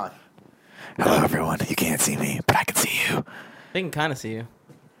my mic on. Hello, everyone. You can't see me, but I can see you. They can kind of see you.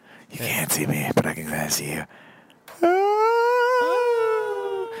 You can't see me, but I can kind of see you.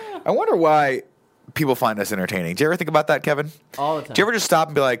 I wonder why people find us entertaining. Do you ever think about that, Kevin? All the time. Do you ever just stop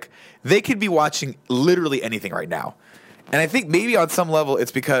and be like, they could be watching literally anything right now? And I think maybe on some level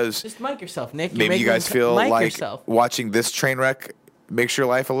it's because just mic yourself, Nick. Maybe you guys feel like watching this train wreck makes your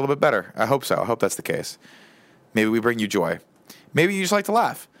life a little bit better. I hope so. I hope that's the case. Maybe we bring you joy. Maybe you just like to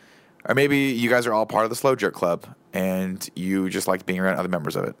laugh. Or maybe you guys are all part of the Slow Jerk Club and you just like being around other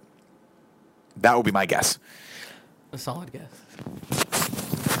members of it. That would be my guess. A solid guess.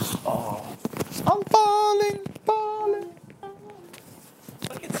 Oh. I'm falling.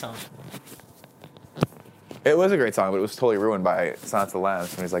 What a good song. It was a great song, but it was totally ruined by Silence of the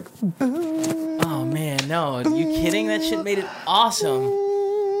Lambs when he's like, oh man, no. Are you kidding? That shit made it awesome.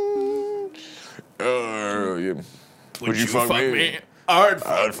 Would you fuck me? I'd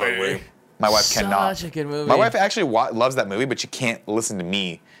fuck me. My wife cannot. Such a good movie. My wife actually loves that movie, but she can't listen to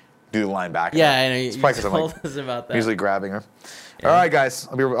me do the line back. Yeah, I know. It's probably because I'm like, us about that. usually grabbing her. Yeah. All right, guys.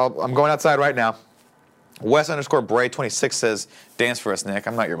 I'm going outside right now. Wes_Bray26 says, dance for us, Nick.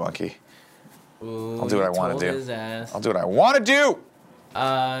 I'm not your monkey. Ooh, I'll do what I want to do. His ass. I'll do what I want to do.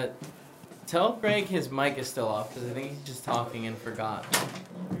 Tell Greg his mic is still off because I think he's just talking and forgot.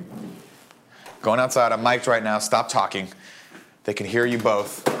 Going outside. I'm mic'd right now. Stop talking. They can hear you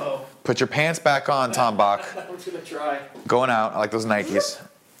both. Oh. Put your pants back on, Tom Bach. I'm gonna try. Going out. I like those Nikes.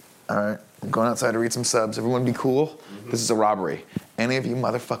 All right. I'm going outside to read some subs. Everyone be cool. Mm-hmm. This is a robbery. Any of you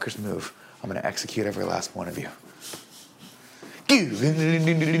motherfuckers move, I'm going to execute every last one of you.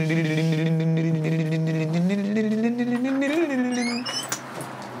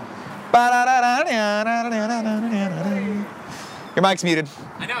 Your mic's muted.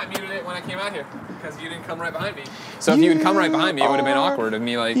 I know, I muted it when I came out here because you didn't come right behind me. So if you had come right behind me, it would have been awkward of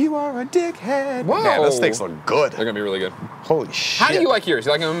me like... You are a dickhead. Whoa. Man, those steaks look good. They're going to be really good. Holy shit. How do you like yours?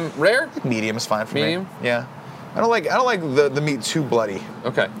 You like them rare? Medium is fine for me. Medium? Yeah. I don't like the meat too bloody.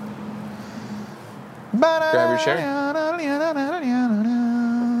 Okay. Grab your chair.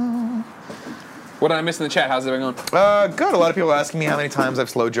 What did I miss in the chat? How's it going? Good. A lot of people are asking me how many times I've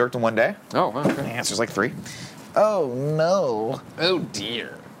slow jerked in one day. Oh, wow. Okay. The answer's like 3. Oh, no. Oh,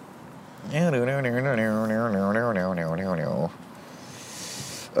 dear. Hey,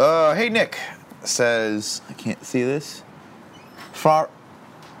 Nick says, I can't see this. Far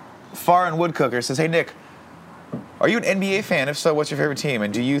and Woodcooker says, hey, Nick, are you an NBA fan? If so, what's your favorite team?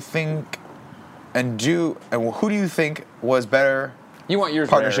 And who do you think was better? You want yours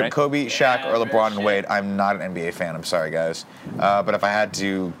partnership, rare, right? Kobe, Shaq, or LeBron and Wade? I'm not an NBA fan. I'm sorry, guys. But if I had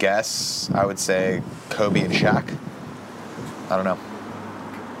to guess, I would say Kobe and Shaq. I don't know.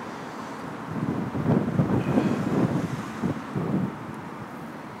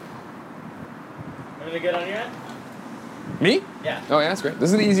 Anything good on your end? Me? Yeah. Oh, yeah, that's great.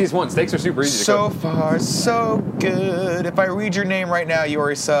 This is the easiest one. Steaks are super easy to cook. So far, so good. If I read your name right now, you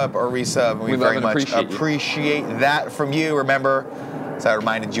are a sub or resub. And we very much appreciate that from you. Remember, as I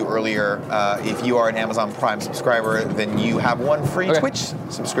reminded you earlier, if you are an Amazon Prime subscriber, then you have one free Twitch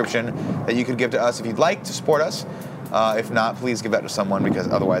subscription that you could give to us if you'd like to support us. If not, please give that to someone because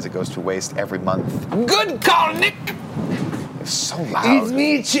otherwise it goes to waste every month. Good call, Nick! It's so loud. It's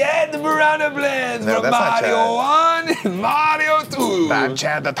me, Chad the Miranda Blends from Mario 1 and Mario 2. I'm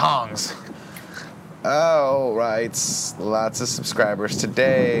Chad the Tongs. All right, lots of subscribers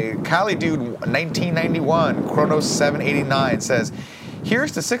today. Kali Dude 1991, Chronos 789 says,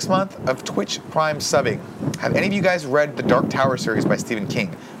 Here's the 6th month of Twitch Prime subbing. Have any of you guys read the Dark Tower series by Stephen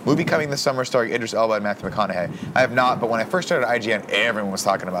King? Movie coming this summer starring Idris Elba and Matthew McConaughey. I have not, but when I first started IGN, everyone was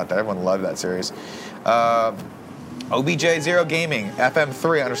talking about that. Everyone loved that series. OBJ0 Gaming,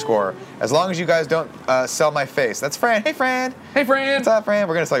 FM3_. As long as you guys don't sell my face. That's Fran. Hey, Fran. Hey, Fran. What's up, Fran?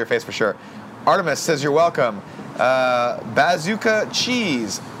 We're going to sell your face for sure. Artemis says you're welcome. Bazooka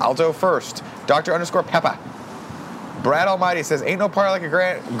Cheese, Alto First. Dr_Peppa. Brad Almighty says, ain't no party like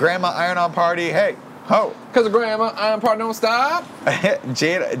a grandma iron-on party. Hey, ho. Because a grandma iron party don't stop.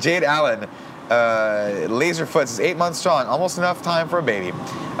 Jade Allen. Laserfoot says 8 months strong, almost enough time for a baby.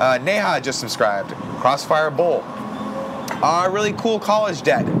 Neha just subscribed. Crossfire Bull. Really cool college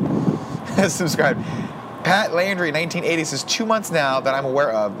debt has subscribed. Pat Landry 1980 says 2 months now that I'm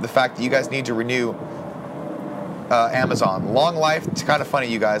aware of the fact that you guys need to renew Amazon. Long life. It's kind of funny,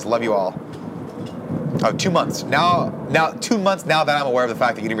 you guys. Love you all. Oh, 2 months. Now 2 months now that I'm aware of the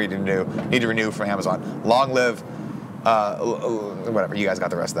fact that you need to renew from Amazon. Long live. Whatever, you guys got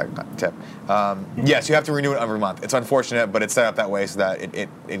the rest of that tip. Yes, you have to renew it every month. It's unfortunate, but it's set up that way so that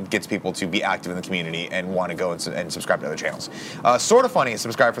it gets people to be active in the community and want to go and subscribe to other channels. Sort of Funny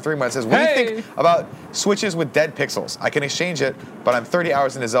subscribed for 3 months. Says, what do you think about Switches with dead pixels? I can exchange it, but I'm 30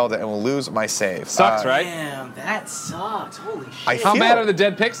 hours into Zelda and will lose my save. Sucks, right? Damn, that sucks. Holy shit. How bad are the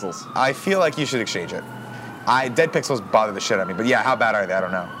dead pixels? I feel like you should exchange it. Dead pixels bother the shit out of me, but yeah, how bad are they? I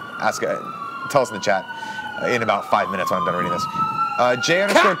don't know. Tell us in the chat. In about 5 minutes when I'm done reading this.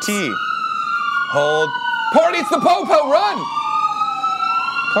 J_T. Hold. Porty, it's the Popo, run!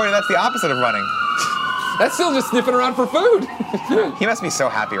 Porty, that's the opposite of running. That's still just sniffing around for food. He must be so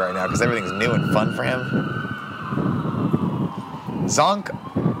happy right now because everything's new and fun for him. Zonk.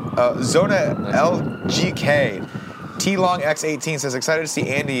 Zona LGK. T-Long-X18 says, excited to see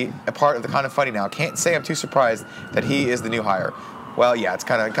Andy a part of the Kind of Funny now. Can't say I'm too surprised that he is the new hire. Well, yeah, it's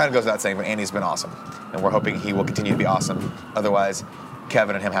kind of goes without saying, but Andy's been awesome. And we're hoping he will continue to be awesome. Otherwise,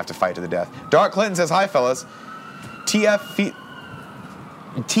 Kevin and him have to fight to the death. Dark Clinton says, hi, fellas. TJ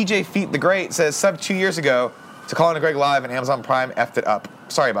Feet the Great says, sub 2 years ago to Colin and Greg live and Amazon Prime effed it up.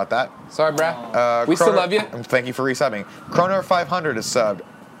 Sorry about that. Sorry, brah. We still love you. Thank you for resubbing. Chrono 500 is subbed.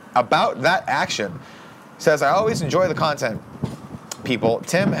 About that action says, I always enjoy the content. People,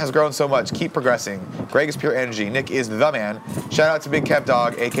 Tim has grown so much. Keep progressing. Greg is pure energy. Nick is the man. Shout out to Big Kev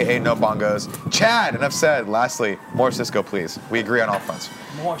Dog, aka No Bongos. Chad, enough said. Lastly, more Cisco, please. We agree on all fronts.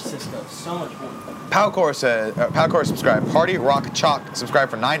 More Cisco, so much more. Palcor says, Palcor subscribed. Party Rock Chalk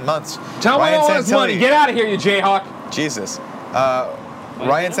subscribed for 9 months. Tell me all this money. Get out of here, you Jayhawk. Jesus.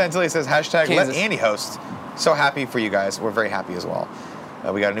 Ryan Santilli says, hashtag let Andy host. So happy for you guys. We're very happy as well.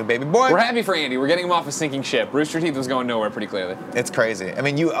 We got a new baby boy. We're happy for Andy. We're getting him off a sinking ship. Rooster Teeth was going nowhere pretty clearly. It's crazy. I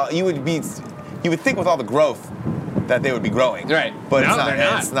mean, you would think with all the growth that they would be growing. Right. But no, they're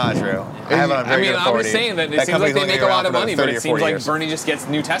not. It's not true. I have it on very good authority. I'm just saying that it seems like they make a lot of money, but it seems like Bernie just gets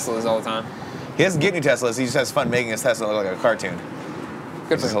new Teslas all the time. He doesn't get new Teslas. He just has fun making his Tesla look like a cartoon.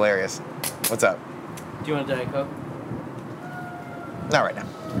 Good. This is hilarious. What's up? Do you want a Diet Coke? Not right now.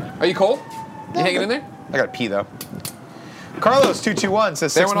 Are you cold? You hanging in there? I gotta pee though. Carlos221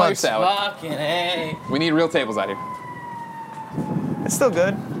 says 6 months. Fucking A. We need real tables out here. It's still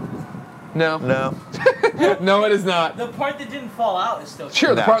good. No. No. No, it is not. The part that didn't fall out is still good.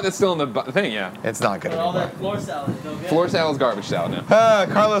 Sure, the part that's still in the thing, yeah. It's not good But all anymore. that floor salad is no good. Floor salad's garbage salad now.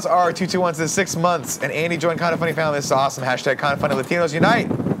 Carlos R221 says 6 months, and Andy joined Kind of Funny family. This is awesome. Hashtag Kind of Funny Latinos Unite.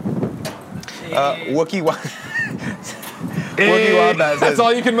 Wookie Wombat says, that's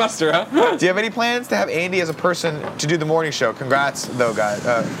all you can muster, huh? do you have any plans to have Andy as a person to do the morning show? Congrats, though, guys.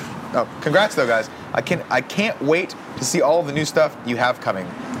 I can't wait to see all of the new stuff you have coming.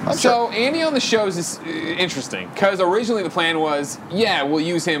 So Andy on the shows is interesting because originally the plan was, yeah, we'll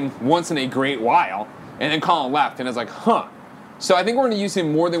use him once in a great while, and then Colin left, and I was like, huh. So I think we're going to use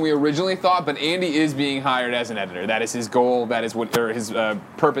him more than we originally thought, but Andy is being hired as an editor. That is his goal. That is his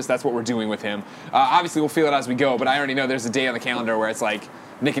purpose. That's what we're doing with him. Obviously, we'll feel it as we go, but I already know there's a day on the calendar where it's like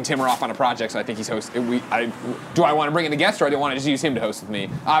Nick and Tim are off on a project, so I think he's host. Do I want to bring in a guest, or do I want to just use him to host with me?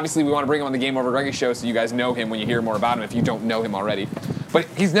 Obviously, we want to bring him on the Game Over Greggy show so you guys know him when you hear more about him if you don't know him already. But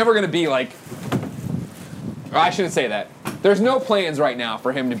he's never going to be like... Or I shouldn't say that. There's no plans right now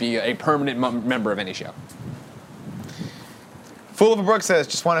for him to be a permanent member of any show. Fool of a Brook says,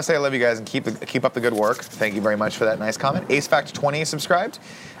 just want to say I love you guys and keep up the good work. Thank you very much for that nice comment. Ace Factor 20 is subscribed.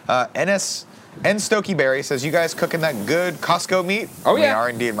 N Stokey Berry says, you guys cooking that good Costco meat? Oh, yeah. We are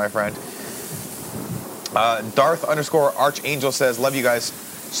indeed, my friend. Darth_Archangel says, love you guys.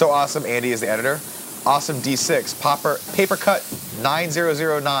 So awesome. Andy is the editor. Awesome D6. Paper Cut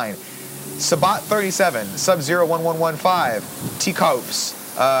 9009 Sabat37, Sub-01115, T-Copes.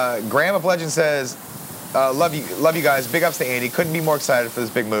 Graham of Legend says, love you guys. Big ups to Andy. Couldn't be more excited for this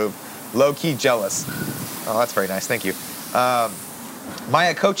big move. Low-key jealous. Oh, that's very nice. Thank you.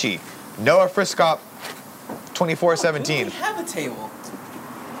 Maya Kochi, Noah Friskop, 2417. We have a table.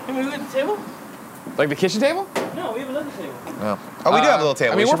 Can we leave the table? Like the kitchen table? No, we have another table. Oh, we do have a little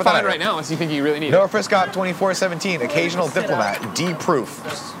table. I mean, we're should put that fine on. right now unless you think you really need Noah it. Friskop, 2417, Occasional Diplomat, D-Proof.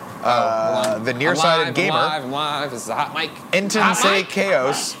 The Nearsighted Gamer. I'm live. This is a hot mic. Intensei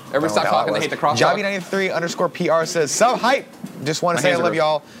Chaos. Everybody stop talking. They hate the crosstalk. Javi93_PR says, sub hype. Just want to say I love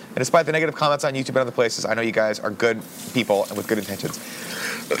y'all. And despite the negative comments on YouTube and other places, I know you guys are good people and with good intentions.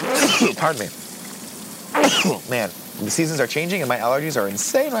 Pardon me. Man, the seasons are changing and my allergies are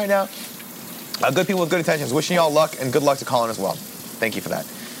insane right now. Good people with good intentions. Wishing y'all luck and good luck to Colin as well. Thank you for that.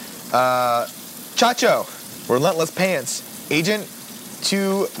 Chacho, Relentless Pants, Agent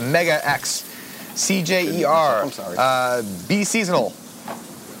 2 Mega X, CJER, I'm sorry. B Seasonal,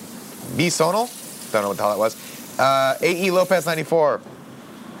 B Sonal, don't know what the hell that was. AE Lopez 94,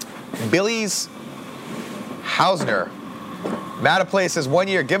 Billy's Hausner, Mataplay says 1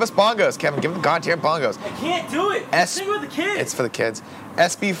 year. Give us bongos, Kevin. Give them goddamn bongos. I can't do it. Sing with the kids. It's for the kids.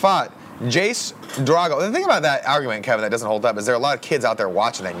 SB Fott, Jace Drago. The thing about that argument, Kevin, that doesn't hold up is there are a lot of kids out there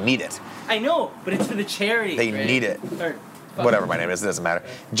watching that need it. I know, but it's for the charity. They right? need it. Or, Whatever my name is, it doesn't matter.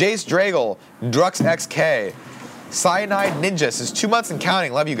 Jace Dragle, Drux XK, Cyanide Ninja says 2 months and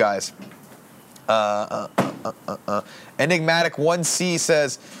counting. Love you guys. Enigmatic 1C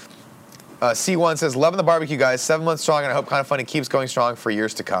says, C1 says, loving the barbecue, guys. 7 months strong, and I hope Kind of Funny keeps going strong for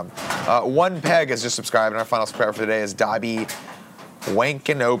years to come. One Peg has just subscribed, and our final subscriber for today is Dobby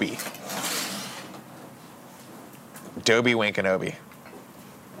Wankanobi. Dobby Wankanobi.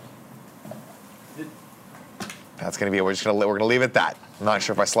 That's gonna be it. We're gonna leave it at that. I'm not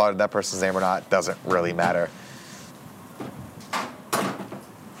sure if I slaughtered that person's name or not. Doesn't really matter. You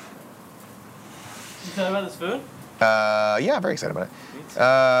excited about this food? Yeah, I'm very excited about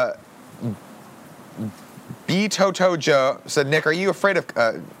it. B Toto Joe said, Nick, are you afraid of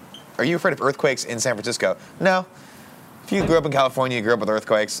earthquakes in San Francisco? No. If you grew up in California, you grew up with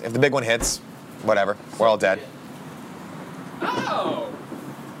earthquakes. If the big one hits, whatever. We're all dead. Oh,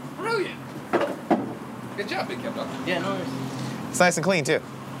 brilliant. Good job, Big Kev. Yeah, no worries. It's nice and clean, too.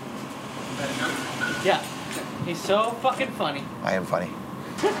 Yeah. He's so fucking funny. I am funny.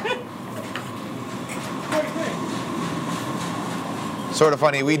 Sort of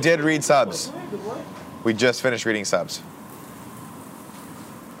funny. We did read subs. We just finished reading subs.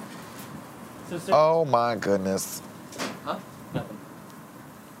 Oh my goodness. Huh? Nothing.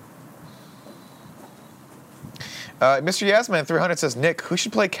 Mr. Yasman 300 says, Nick, who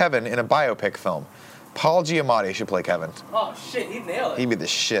should play Kevin in a biopic film? Paul Giamatti should play Kevin. Oh shit, he nailed it. He'd be the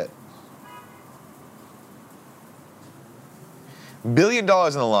shit. $1 billion in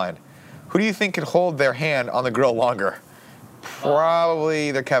the line. Who do you think can hold their hand on the grill longer? Probably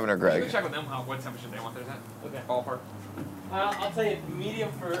either Kevin or Greg. Can we check with them what temperature they want theirs at? Okay. Ballpark. I'll tell you,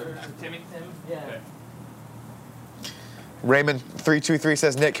 medium for Timmy. Yeah. Okay. Raymond 323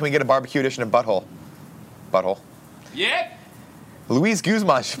 says, Nick, can we get a barbecue edition of Butthole? Butthole. Yeah. Luis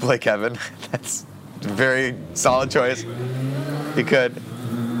Guzman should play Kevin. That's a very solid choice. He could.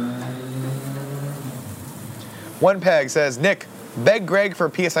 One Peg says, Nick, beg Greg for a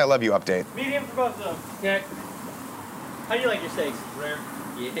PS I Love You update. Medium for both of them. Yeah. How do you like your steaks? Rare.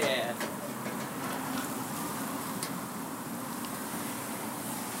 Yeah.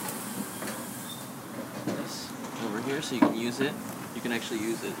 This over here, so you can use it. You can actually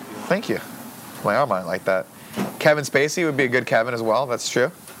use it if you want. Thank you. My arm might like that. Kevin Spacey would be a good Kevin as well. That's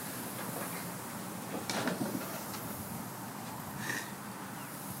true.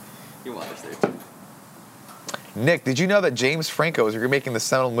 Your water's there too. Nick, did you know that James Franco is remaking the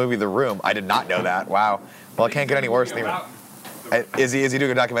seminal movie The Room? I did not know that. Wow. Well, it can't get any worse. Is he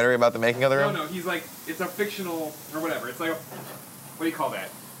doing a documentary about the making of The Room? No, he's like, it's a fictional, or whatever. It's like, what do you call that?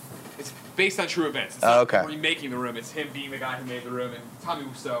 It's based on true events. It's not okay. remaking The Room. It's him being the guy who made The Room and Tommy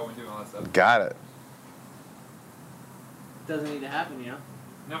Wiseau and doing all that stuff. Got it. Doesn't need to happen, you know?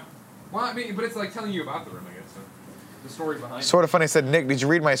 No. Well, I mean, but it's like telling you about The Room, I guess. So the story's behind Sort of funny said, Nick, did you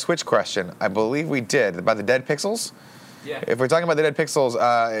read my Switch question? I believe we did. About the dead pixels? Yeah. If we're talking about the dead pixels,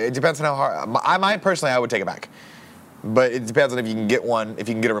 it depends on how hard. I personally, I would take it back. But it depends on if you can get one, if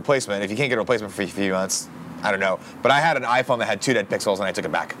you can get a replacement. If you can't get a replacement for a few months, I don't know. But I had an iPhone that had 2 dead pixels and I took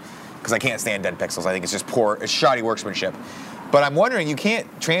it back. Because I can't stand dead pixels. I think it's just poor, it's shoddy workmanship. But I'm wondering, you can't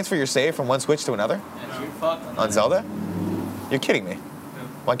transfer your save from one Switch to another? Yeah, you're fucked on Zelda? You're kidding me.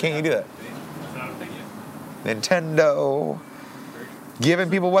 Why can't you do that? Nintendo. Giving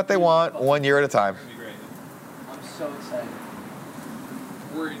people what they want, 1 year at a time. That'd be great. I'm so excited.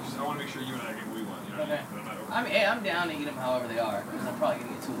 I want to make sure you and I get what we want. You know Okay. I'm down to eat them however they are, because I'm probably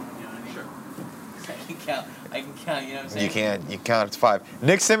gonna get 2 of them. You know what I mean? Sure. I can count. You know what I'm saying? You can count. It's 5.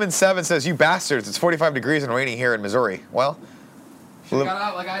 Nick Simmons 7 says, "You bastards! It's 45 degrees and raining here in Missouri." Well, got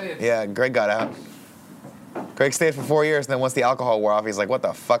out like I did. Yeah, Greg got out. Greg stayed for 4 years, and then once the alcohol wore off, he's like, "What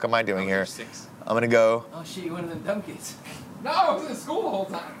the fuck am I doing here? 6. I'm gonna go." Oh shit! You one of them dumb kids. No, I was in school the whole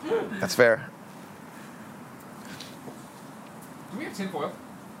time. That's fair. Do we have tinfoil?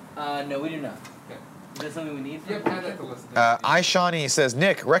 No, we do not. Okay. Is that something we need? Yep, add that to the list. iShawnee says,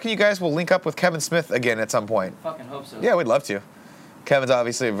 "Nick, reckon you guys will link up with Kevin Smith again at some point?" Fucking hope so. Yeah, we'd love to. Kevin's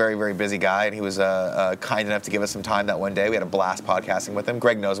obviously a very, very busy guy, and he was kind enough to give us some time that one day. We had a blast podcasting with him.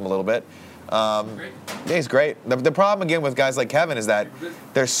 Greg knows him a little bit. Yeah, he's great. The problem, again, with guys like Kevin is that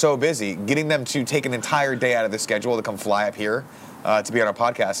they're so busy. Getting them to take an entire day out of their schedule to come fly up here to be on our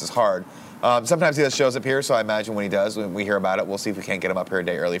podcast is hard. Sometimes he does shows up here, so I imagine when he does, when we hear about it, we'll see if we can't get him up here a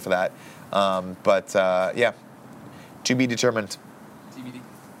day early for that. Yeah, to be determined. TBD.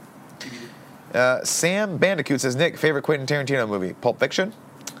 Sam Bandicoot says, "Nick, favorite Quentin Tarantino movie? Pulp Fiction?"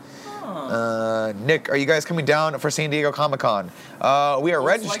 Nick, are you guys coming down for San Diego Comic-Con? We are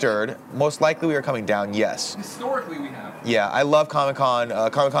registered. Most likely we are coming down, yes. Historically, we have. Yeah, I love Comic-Con.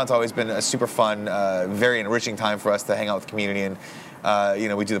 Comic-Con's always been a super fun, very enriching time for us to hang out with the community. And,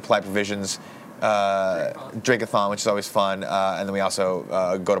 we do the Polite Provisions drink-a-thon, which is always fun. And then we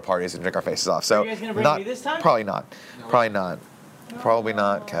also go to parties and drink our faces off. So, are you guys going to bring me this time? Probably not. No, probably not. No. Probably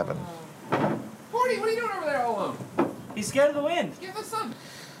not, Kevin. Morty, what are you doing over there all alone? He's scared of the wind. Get the sun.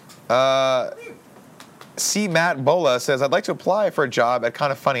 C. Matt Bola says, "I'd like to apply for a job at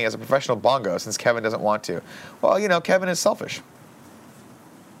Kind of Funny as a professional bongo since Kevin doesn't want to." Well, Kevin is selfish.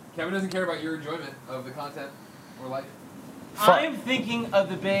 Kevin doesn't care about your enjoyment of the content or life. I'm thinking of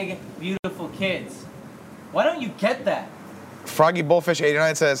the big, beautiful kids. Why don't you get that? Froggy Bullfish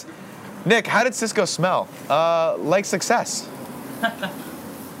 89 says, "Nick, how did Cisco smell? Like success."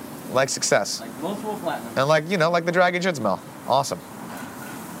 Like success. Like multiple platinum. And like the dragon should smell. Awesome.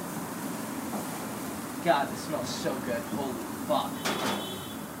 God, this smells so good. Holy fuck.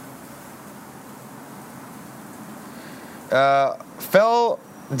 Fell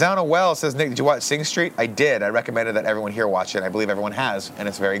Down a Well says, "Nick, did you watch Sing Street?" I did. I recommended that everyone here watch it. I believe everyone has, and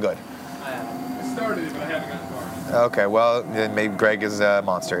it's very good. I haven't. I started it, but I haven't gotten far. Okay, well, then maybe Greg is a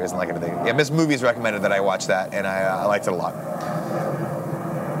monster. He doesn't like anything. Yeah, Miss Movies recommended that I watch that, and I liked it a lot.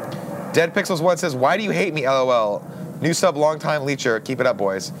 Dead Pixels 1 says, "Why do you hate me, LOL? New sub, long time leecher. Keep it up,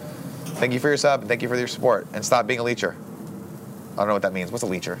 boys. Thank you for your sub, and thank you for your support. And stop being a leecher." I don't know what that means. What's a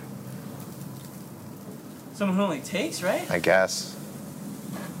leecher? Someone who only takes, right? I guess.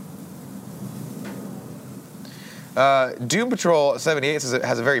 Doom Patrol 78 says it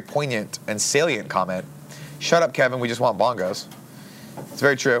has a very poignant and salient comment. "Shut up, Kevin. We just want bongos." It's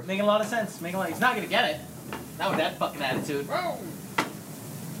very true. Making a lot of sense. He's not going to get it. Not with that fucking attitude. Whoa.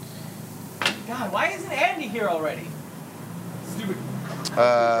 God, why isn't Andy here already? Stupid.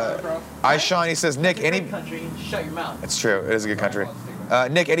 iShawnee says, "Nick, it's a great country. Shut your mouth." It's true. It is a good country.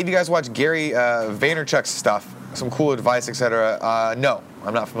 Nick, any of you guys watch Gary Vaynerchuk's stuff? Some cool advice, etc. No,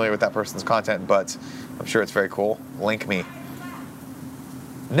 I'm not familiar with that person's content, but I'm sure it's very cool. Link me.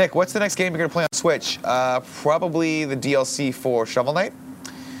 Nick, what's the next game you're going to play on Switch? Probably the DLC for Shovel Knight,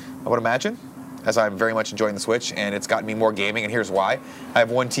 I would imagine, as I'm very much enjoying the Switch, and it's gotten me more gaming, and here's why. I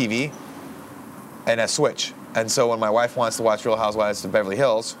have one TV and a Switch, and so when my wife wants to watch Real Housewives of Beverly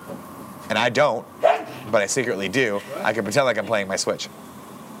Hills, and I don't, but I secretly do, I can pretend like I'm playing my Switch.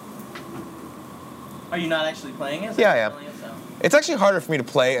 Are you not actually playing it? Yeah, I am. It's actually harder for me to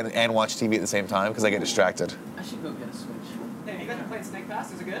play and watch TV at the same time because I get distracted. I should go get a Switch. Hey, you guys are playing Snake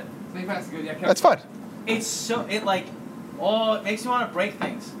Pass? Is it good? Snake Pass is good, yeah. That's fun. It's so, it makes you want to break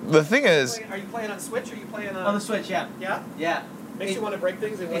things. The thing is... Are you playing on Switch or are you playing on... On the Switch, yeah. Yeah? Yeah. Makes you want to break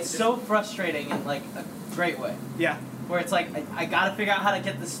things? It's so frustrating in, a great way. Yeah. Where it's like, I gotta figure out how to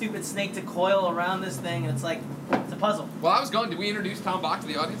get the stupid snake to coil around this thing, and it's like, it's a puzzle. Well, I was going, did we introduce Tom Bach to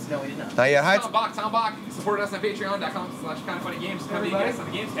the audience? No, we did not. Not yet. Hi, Tom Bach supported us on patreon.com/kindoffunnygames. Come to the guest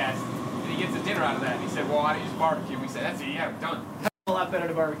on the Gamescast, and he gets a dinner out of that. And he said, well, I use barbecue. We said, that's it, yeah, done. A lot better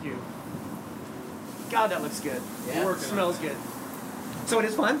to barbecue. God, that looks good. Yeah. It smells good. So it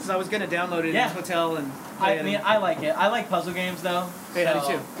is fun, because I was going to download it in the hotel and play it. I mean, I like it. I like puzzle games, though. Yeah, I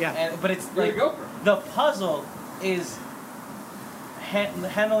do too. Yeah. But it's like, the puzzle is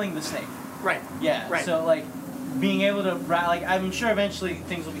handling the snake. Right. Yeah. Right. So, being able to, I'm sure eventually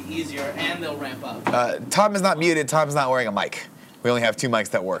things will be easier and they'll ramp up. Tom is not muted. Tom's not wearing a mic. We only have 2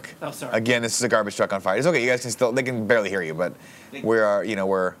 mics that work. Oh, sorry. Again, this is a garbage truck on fire. It's okay. You guys can still, they can barely hear you, but we are, you know,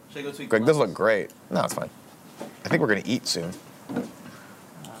 we're. Should I go tweak Greg, the those lenses? look great. No, it's fine. I think we're going to eat soon. Oh,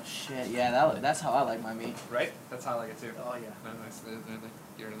 shit. Yeah, that's how I like my meat. Right? That's how I like it too. Oh, yeah. Nice.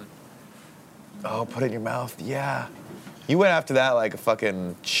 Oh, put it in your mouth. Yeah. You went after that like a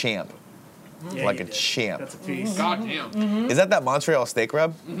fucking champ. Yeah, like you a did. champ. That's a piece. God damn. Is that Montreal steak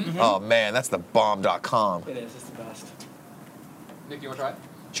rub? Oh, man, that's the bomb.com. It is. It's the best. Nick, you want to try it?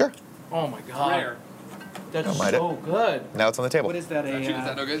 Sure. Oh, my God. Rare. That's Don't mind so good. Now it's on the table. What is that? Is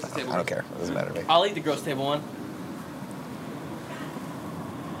that no good? Is the table I don't care. It doesn't matter to me. I'll eat the gross table one.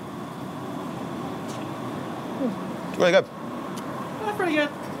 Really good. Oh, pretty good.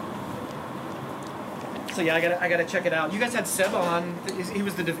 So yeah, I gotta check it out. You guys had Seb on.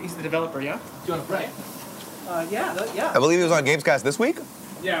 He's the developer, yeah? Do you want to play? Yeah. I believe he was on Gamescast this week.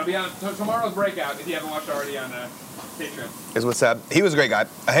 Yeah, it'll be on tomorrow's breakout if you haven't watched already on Patreon. Is with Seb. He was a great guy.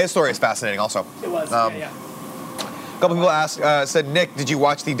 His story is fascinating also. It was. A couple people asked, said, Nick, did you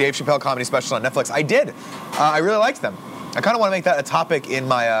watch the Dave Chappelle comedy special on Netflix? I did. I really liked them. I kind of want to make that a topic in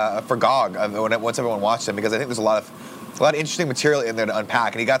my for GOG once everyone watched them, because I think there's a lot of interesting material in there to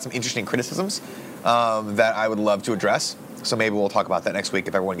unpack, and he got some interesting criticisms that I would love to address. So maybe we'll talk about that next week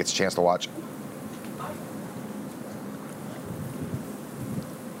if everyone gets a chance to watch.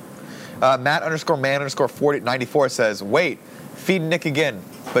 Matt_man_4094 says, wait, feed Nick again,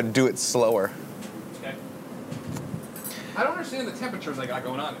 but do it slower. Okay. I don't understand the temperatures I got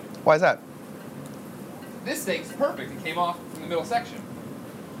going on. Why is that? This steak's perfect. It came off from the middle section.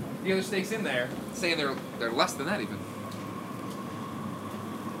 The other steaks in there, saying they're less than that even.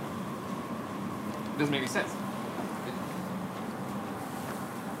 Doesn't make any sense.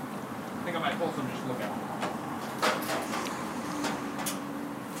 I think I might pull some just to look at.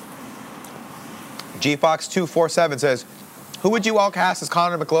 GFox247 says, who would you all cast as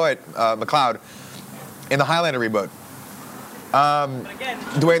Connor McLeod in the Highlander reboot?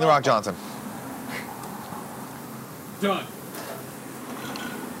 Dwayne The Rock Johnson. Done.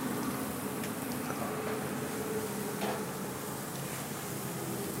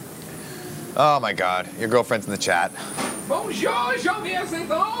 Oh my God, your girlfriend's in the chat. Bonjour, Jean-Pierre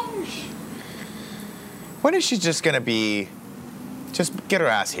Saint-Onge. When is she just gonna be? Just get her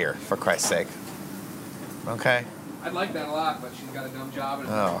ass here, for Christ's sake. Okay. I'd like that a lot, but she's got a dumb job. And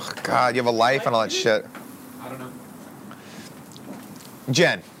Oh God, you have a life and all that shit. I don't know.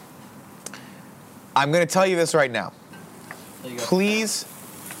 Jen, I'm gonna tell you this right now. Please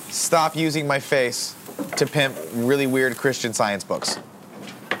stop using my face to pimp really weird Christian Science books.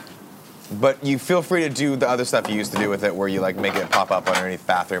 But you feel free to do the other stuff you used to do with it, where you like make it pop up underneath the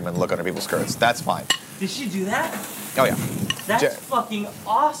bathroom and look under people's skirts. That's fine. Did she do that? Oh yeah. That's fucking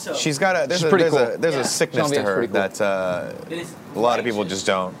awesome. She's got a there's a sickness to her that a lot of people just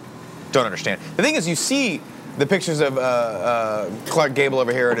don't understand. The thing is, you see the pictures of Clark Gable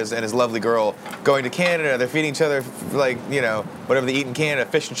over here and his lovely girl going to Canada. They're feeding each other like, you know, whatever they eat in Canada,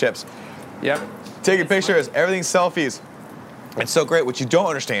 fish and chips. Yep. Taking pictures, everything's selfies. It's so great. What you don't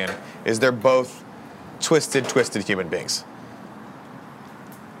understand is they're both twisted human beings.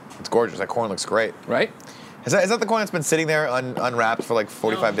 It's gorgeous. That corn looks great. Right? Is that the corn that's been sitting there unwrapped for like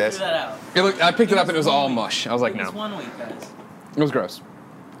 45 days? That out. I picked it up and it was all mush. I was like, It was no. 1 week, guys. It was gross.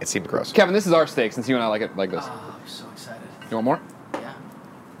 It seemed gross. Kevin, this is our steak since you and I like it like this. Oh, I'm so excited. You want more? Yeah.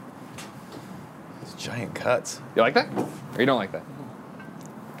 Those giant cuts. You like that? Or you don't like that?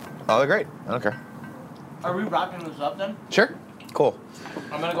 Oh, they're great. I don't care. Are we wrapping this up then? Sure. Cool.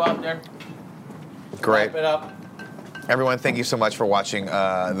 I'm gonna go out there. Great. Wrap it up. Everyone, thank you so much for watching the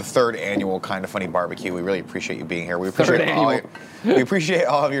 3rd annual Kind of Funny Barbecue. We really appreciate you being here. We appreciate we appreciate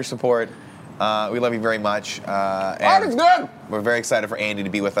all of your support. We love you very much. And good. We're very excited for Andy to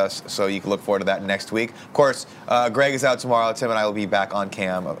be with us, so you can look forward to that next week. Of course, Greg is out tomorrow. Tim and I will be back on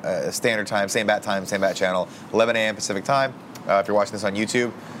cam, standard time, same bat channel, 11 a.m. Pacific time. If you're watching this on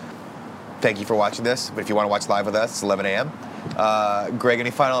YouTube, thank you for watching this. But if you want to watch live with us, it's 11 a.m. Greg,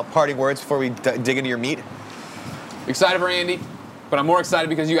 any final parting words before we dig into your meat? Excited for Andy, but I'm more excited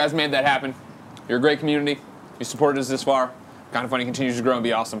because you guys made that happen. You're a great community. You supported us this far. Kind of Funny continues to grow and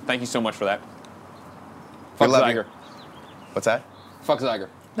be awesome. Thank you so much for that. Fuck Zyger. What's that? Fuck Zyger.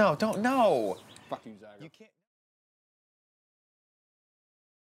 No, don't. No. Fuck you, Zyger. You can't.